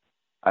read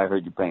I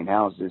Heard You Paint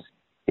Houses,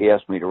 he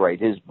asked me to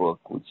write his book,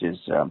 which is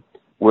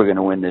We're Going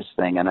to Win This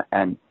Thing.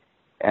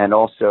 And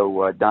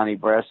also Donnie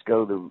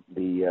Brasco,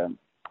 the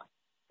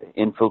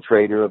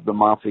infiltrator of the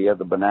Mafia,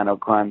 the Bonanno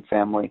crime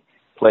family,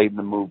 played in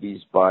the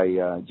movies by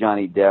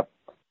Johnny Depp.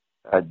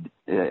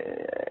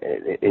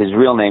 His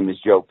real name is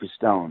Joe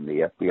Pistone,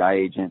 the FBI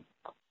agent,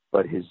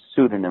 but his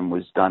pseudonym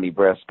was Donnie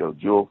Brasco,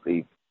 jewel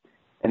thief.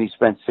 And he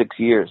spent 6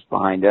 years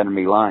behind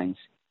enemy lines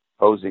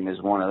posing as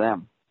one of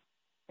them.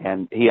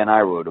 And he and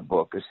I wrote a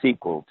book, a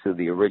sequel to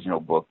the original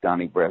book,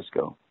 Donnie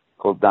Brasco,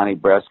 called Donnie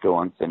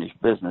Brasco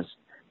Unfinished Business.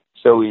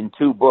 So in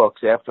 2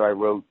 books, after I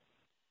wrote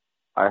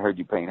I Heard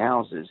You Paint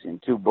Houses, in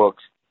 2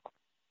 books,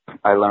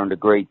 I learned a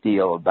great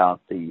deal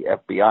about the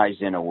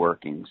FBI's inner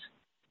workings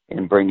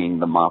in bringing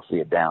the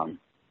Mafia down.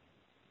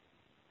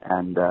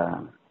 And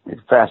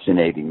it's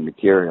fascinating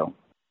material.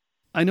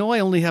 I know I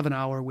only have an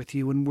hour with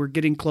you, and we're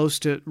getting close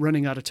to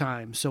running out of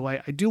time, so I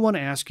do want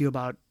to ask you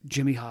about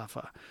Jimmy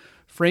Hoffa.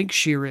 Frank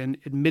Sheeran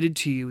admitted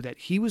to you that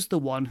he was the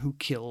one who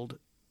killed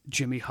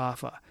Jimmy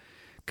Hoffa.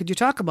 Could you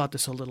talk about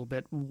this a little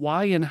bit,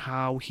 why and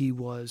how he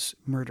was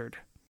murdered?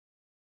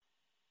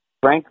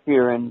 Frank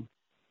Sheeran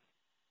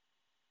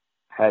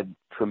had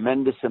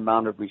tremendous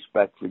amount of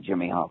respect for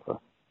Jimmy Hoffa.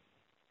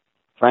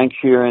 Frank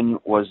Sheeran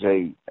was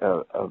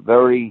a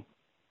very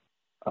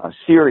a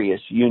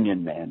serious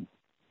union man.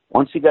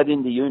 Once he got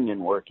into union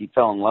work, he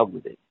fell in love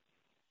with it.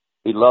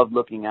 He loved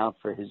looking out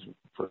for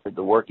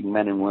the working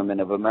men and women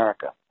of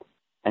America,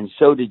 and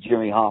so did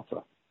Jimmy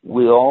Hoffa.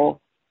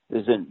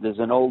 There's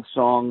an old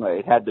song,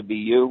 "It Had to Be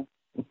You."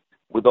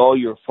 With all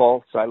your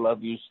faults, I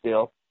love you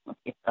still.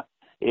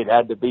 It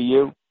had to be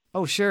you.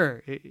 Oh,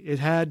 sure. It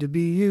had to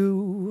be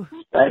you.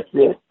 That's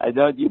it.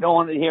 You don't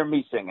want to hear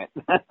me sing it.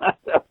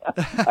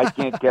 I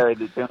can't carry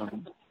the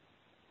tune.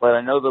 But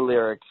I know the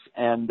lyrics.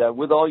 And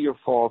with all your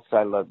faults,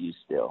 I love you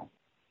still.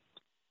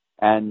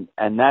 And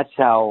that's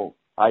how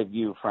I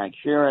view Frank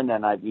Sheeran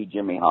and I view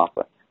Jimmy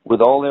Hoffa.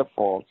 With all their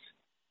faults,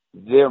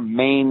 their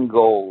main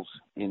goals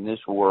in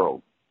this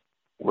world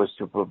was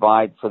to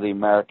provide for the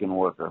American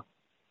worker.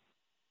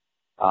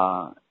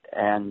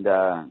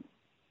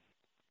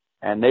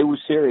 And they were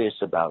serious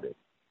about it.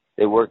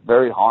 They worked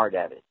very hard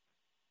at it.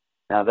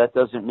 Now, that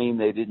doesn't mean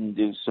they didn't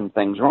do some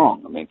things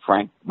wrong. I mean,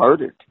 Frank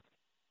murdered.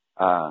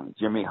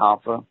 Jimmy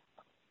Hoffa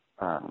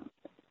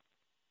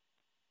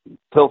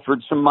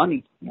pilfered some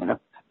money,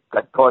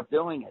 got caught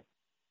doing it.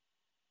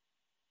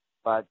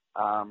 But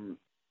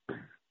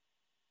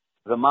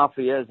the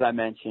Mafia, as I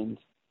mentioned,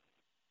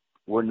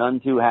 were none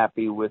too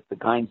happy with the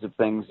kinds of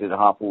things that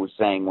Hoffa was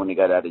saying when he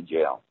got out of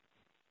jail.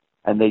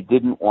 And they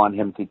didn't want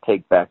him to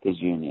take back his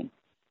union.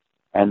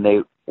 And they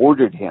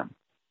ordered him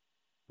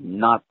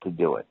not to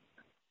do it.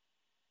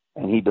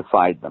 And he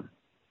defied them.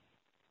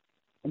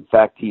 In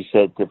fact, he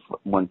said,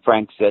 when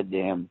Frank said to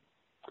him,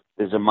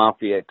 there's a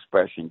Mafia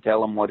expression,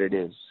 tell him what it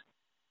is.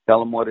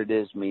 Tell him what it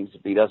is means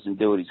if he doesn't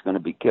do it, he's going to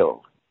be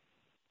killed.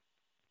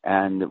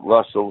 And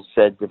Russell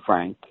said to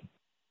Frank,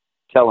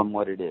 tell him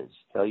what it is.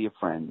 Tell your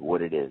friend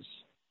what it is.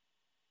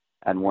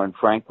 And when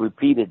Frank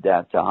repeated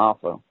that to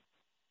Hoffa,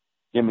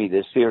 Jimmy,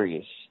 they're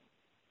serious.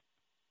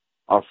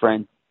 Our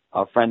friend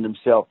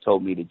himself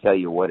told me to tell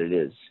you what it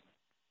is.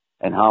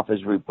 And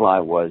Hoffa's reply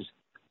was,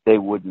 they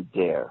wouldn't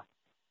dare.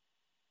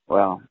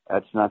 Well,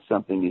 that's not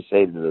something you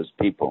say to those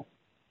people.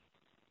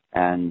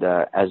 And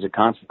as a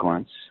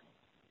consequence,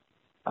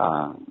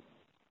 Hoffa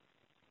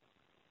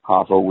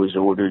was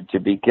ordered to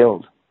be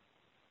killed.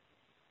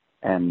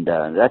 And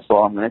that's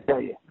all I'm going to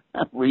tell you.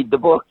 Read the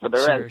book for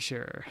the rest.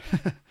 Sure.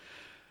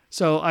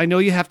 So I know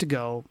you have to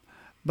go,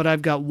 but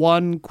I've got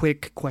one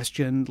quick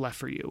question left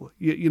for you.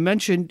 You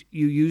mentioned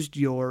you used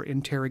your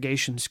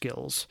interrogation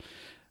skills,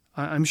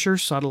 I'm sure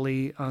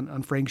subtly,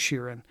 on Frank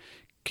Sheeran.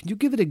 Can you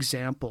give an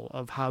example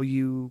of how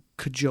you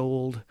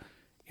cajoled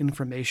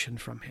information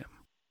from him?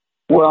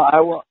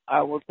 Well,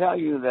 I will tell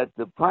you that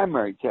the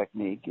primary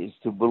technique is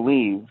to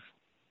believe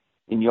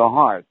in your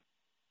heart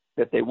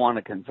that they want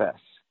to confess.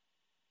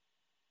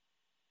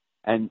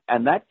 And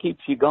that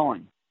keeps you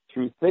going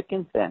through thick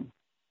and thin.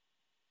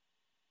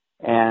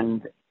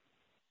 And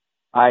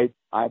I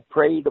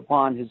preyed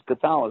upon his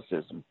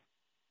Catholicism.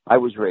 I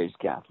was raised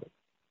Catholic.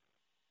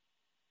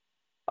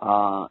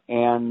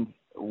 And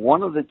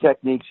one of the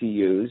techniques you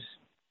use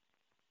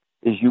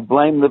is you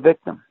blame the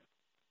victim,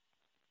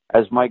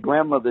 as my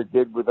grandmother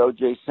did with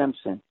O.J.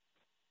 Simpson.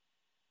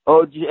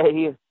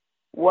 O.J.,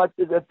 what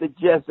did the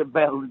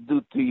Jezebel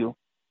do to you?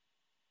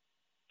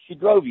 She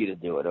drove you to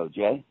do it,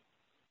 O.J.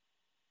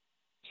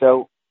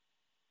 So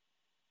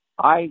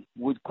I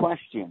would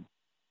question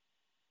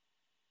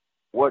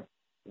what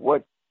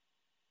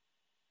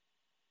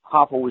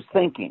Hoffa was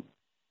thinking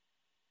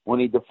when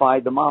he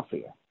defied the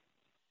Mafia.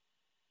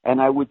 And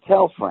I would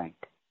tell Frank,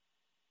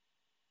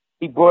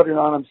 he brought it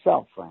on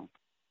himself, Frank.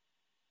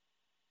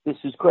 This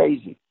is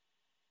crazy.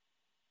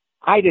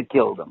 I'd have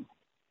killed him.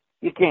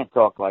 You can't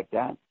talk like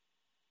that.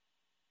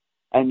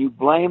 And you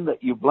blame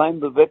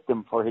the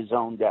victim for his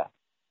own death.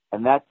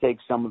 And that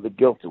takes some of the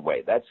guilt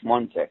away. That's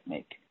one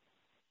technique.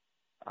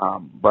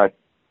 But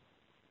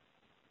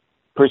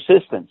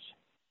persistence.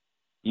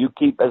 You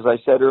keep, as I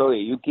said earlier,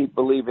 you keep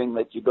believing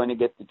that you're going to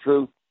get the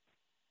truth.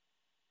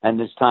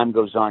 And as time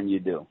goes on, you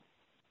do.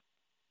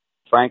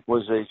 Frank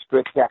was a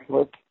strict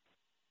Catholic.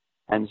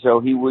 And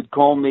so he would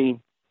call me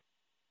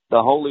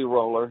the Holy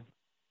Roller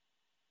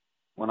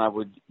when I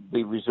would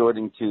be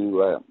resorting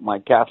to my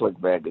Catholic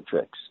bag of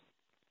tricks.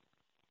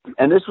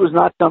 And this was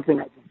not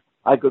something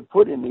I could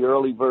put in the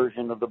early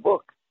version of the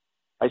book.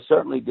 I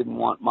certainly didn't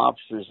want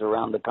mobsters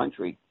around the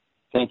country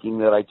thinking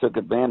that I took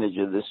advantage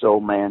of this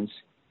old man's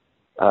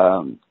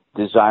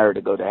desire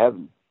to go to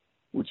heaven,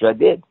 which I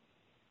did.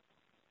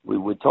 We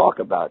would talk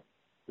about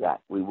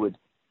that. We would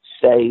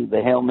say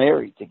the Hail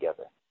Mary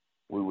together.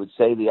 We would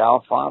say the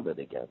Our Father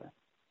together.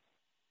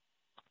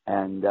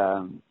 And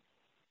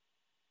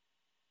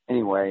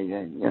anyway,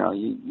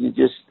 you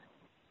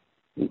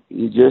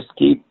just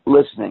keep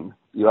listening.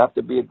 You have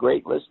to be a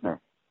great listener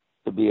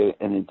to be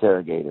an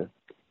interrogator.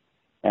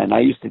 And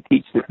I used to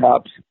teach the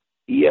cops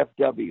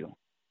EFW.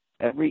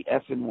 Every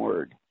effing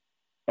word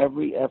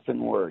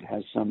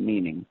has some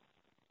meaning.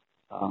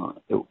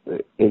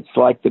 It's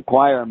like the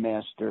choir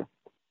master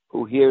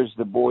who hears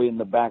the boy in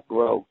the back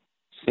row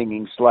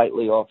singing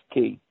slightly off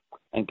key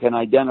and can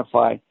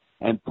identify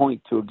and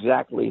point to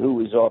exactly who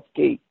is off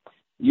key.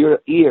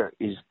 Your ear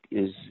is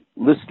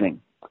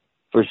listening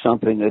for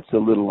something that's a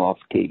little off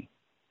key.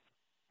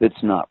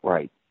 that's not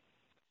right.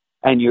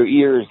 And your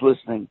ear is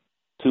listening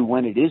to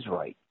when it is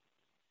right.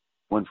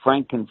 When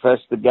Frank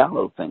confessed the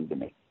Gallo thing to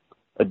me,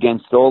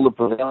 against all the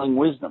prevailing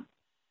wisdom,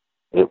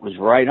 it was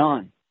right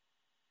on.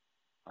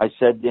 I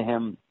said to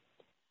him,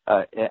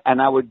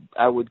 and I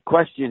would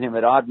question him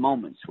at odd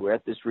moments. We're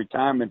at this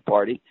retirement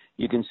party.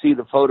 You can see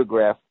the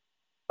photograph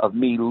of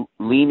me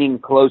leaning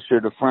closer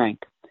to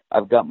Frank.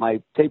 I've got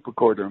my tape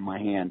recorder in my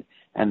hand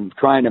and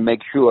trying to make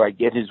sure I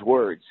get his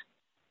words,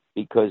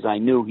 because I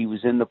knew he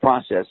was in the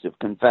process of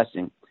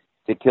confessing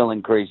to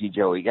killing Crazy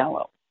Joey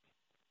Gallo.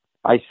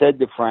 I said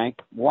to Frank,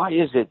 why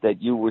is it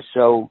that you were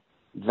so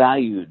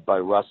valued by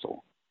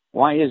Russell?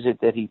 Why is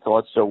it that he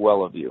thought so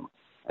well of you?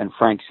 And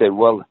Frank said,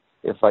 well,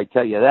 if I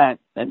tell you that,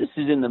 and this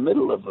is in the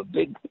middle of a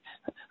big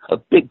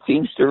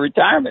Teamster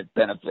retirement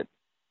benefit.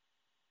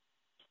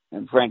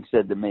 And Frank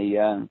said to me,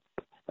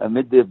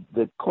 amid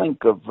the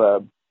clink of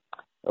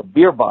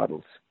beer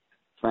bottles,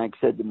 Frank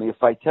said to me,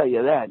 if I tell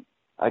you that,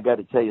 I got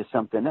to tell you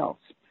something else.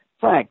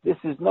 Frank, this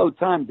is no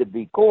time to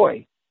be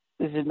coy.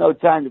 This is no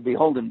time to be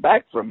holding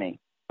back from me.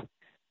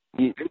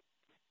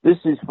 This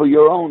is for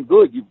your own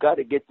good. You've got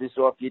to get this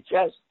off your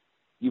chest.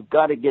 You've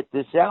got to get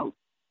this out.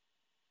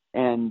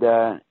 And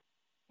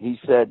he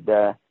said,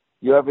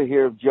 you ever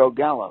hear of Joe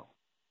Gallo?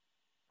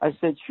 I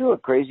said, sure,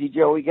 Crazy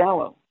Joey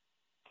Gallo.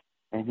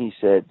 And he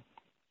said,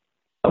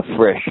 a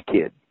fresh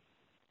kid.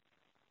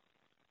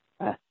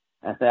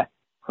 And that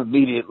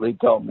immediately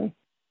told me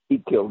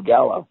he killed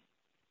Gallo.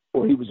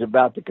 Or he was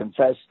about to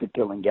confess to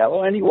killing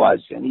Gallo, and he was,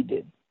 and he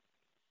did.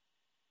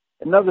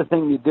 Another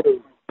thing you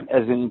do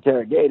as an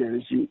interrogator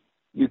is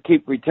you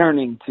keep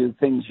returning to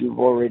things you've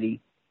already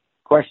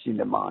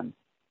questioned him on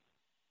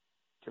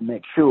to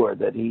make sure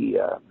that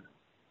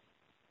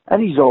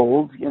and he's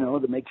old,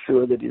 to make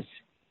sure that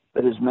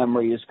his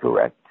memory is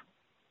correct,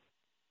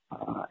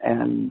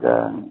 and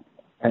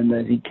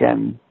that he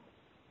can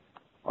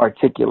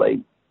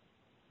articulate.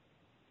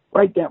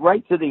 Right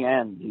to the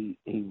end,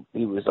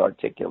 he was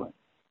articulate.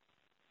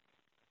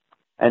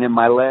 And in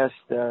my last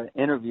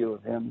interview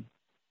of him,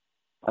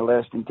 my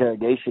last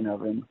interrogation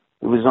of him,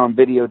 it was on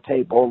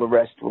videotape. All the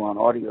rest were on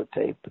audio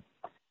tape.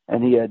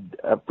 And he had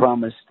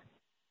promised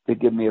to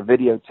give me a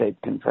videotape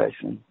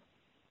confession.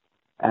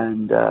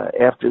 And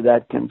after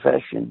that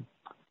confession,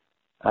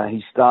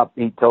 he stopped.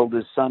 He told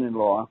his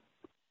son-in-law,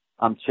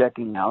 I'm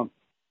checking out.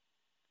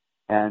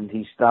 And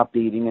he stopped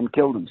eating and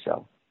killed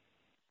himself.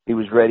 He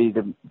was ready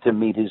to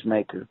meet his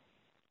maker.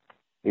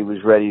 He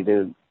was ready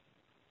to,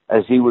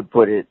 as he would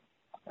put it,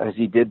 as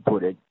he did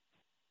put it,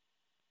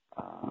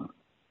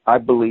 I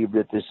believe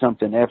that there's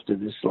something after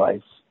this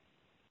life.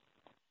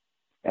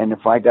 And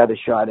if I got a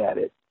shot at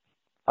it,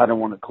 I don't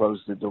want to close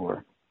the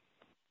door.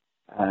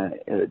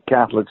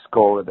 Catholics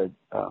call it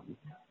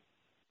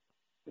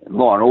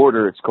Law and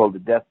Order, it's called a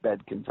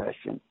deathbed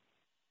confession.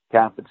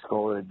 Catholics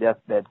call it a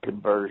deathbed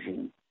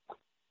conversion,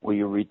 where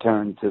you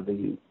return to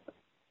the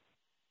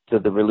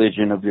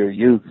religion of your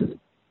youth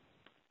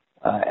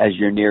as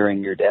you're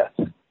nearing your death.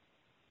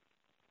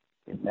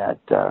 In that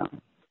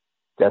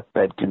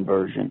deathbed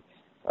conversion.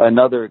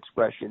 Another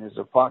expression is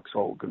a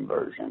foxhole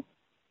conversion.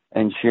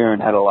 And Sheeran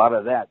had a lot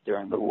of that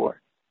during the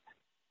war.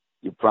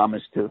 You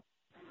promise to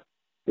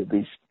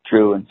be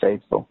true and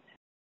faithful.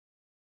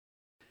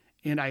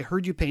 And I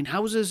Heard You Paint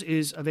Houses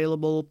is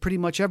available pretty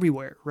much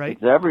everywhere, right?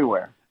 It's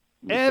everywhere.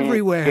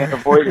 Everywhere. You can't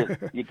avoid it.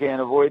 You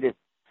can't avoid it.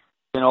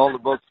 In all the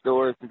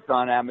bookstores, it's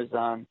on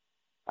Amazon.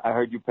 I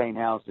Heard You Paint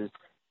Houses.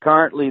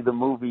 Currently, the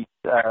movie's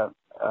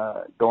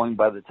going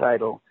by the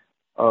title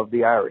of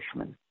The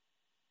Irishman.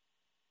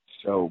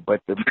 So, but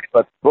the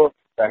book,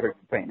 I Heard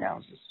You Paint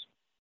Houses.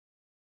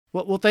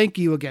 Well, thank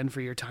you again for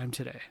your time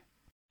today.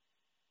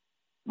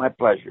 My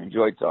pleasure.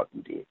 Enjoyed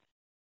talking to you.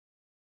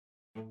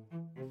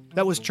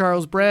 That was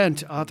Charles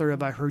Brandt, author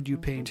of I Heard You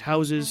Paint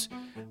Houses.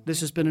 This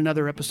has been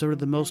another episode of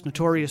the Most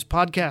Notorious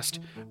Podcast,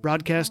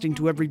 broadcasting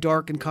to every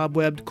dark and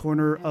cobwebbed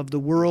corner of the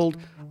world.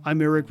 I'm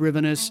Eric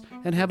Rivenes,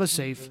 and have a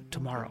safe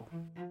tomorrow.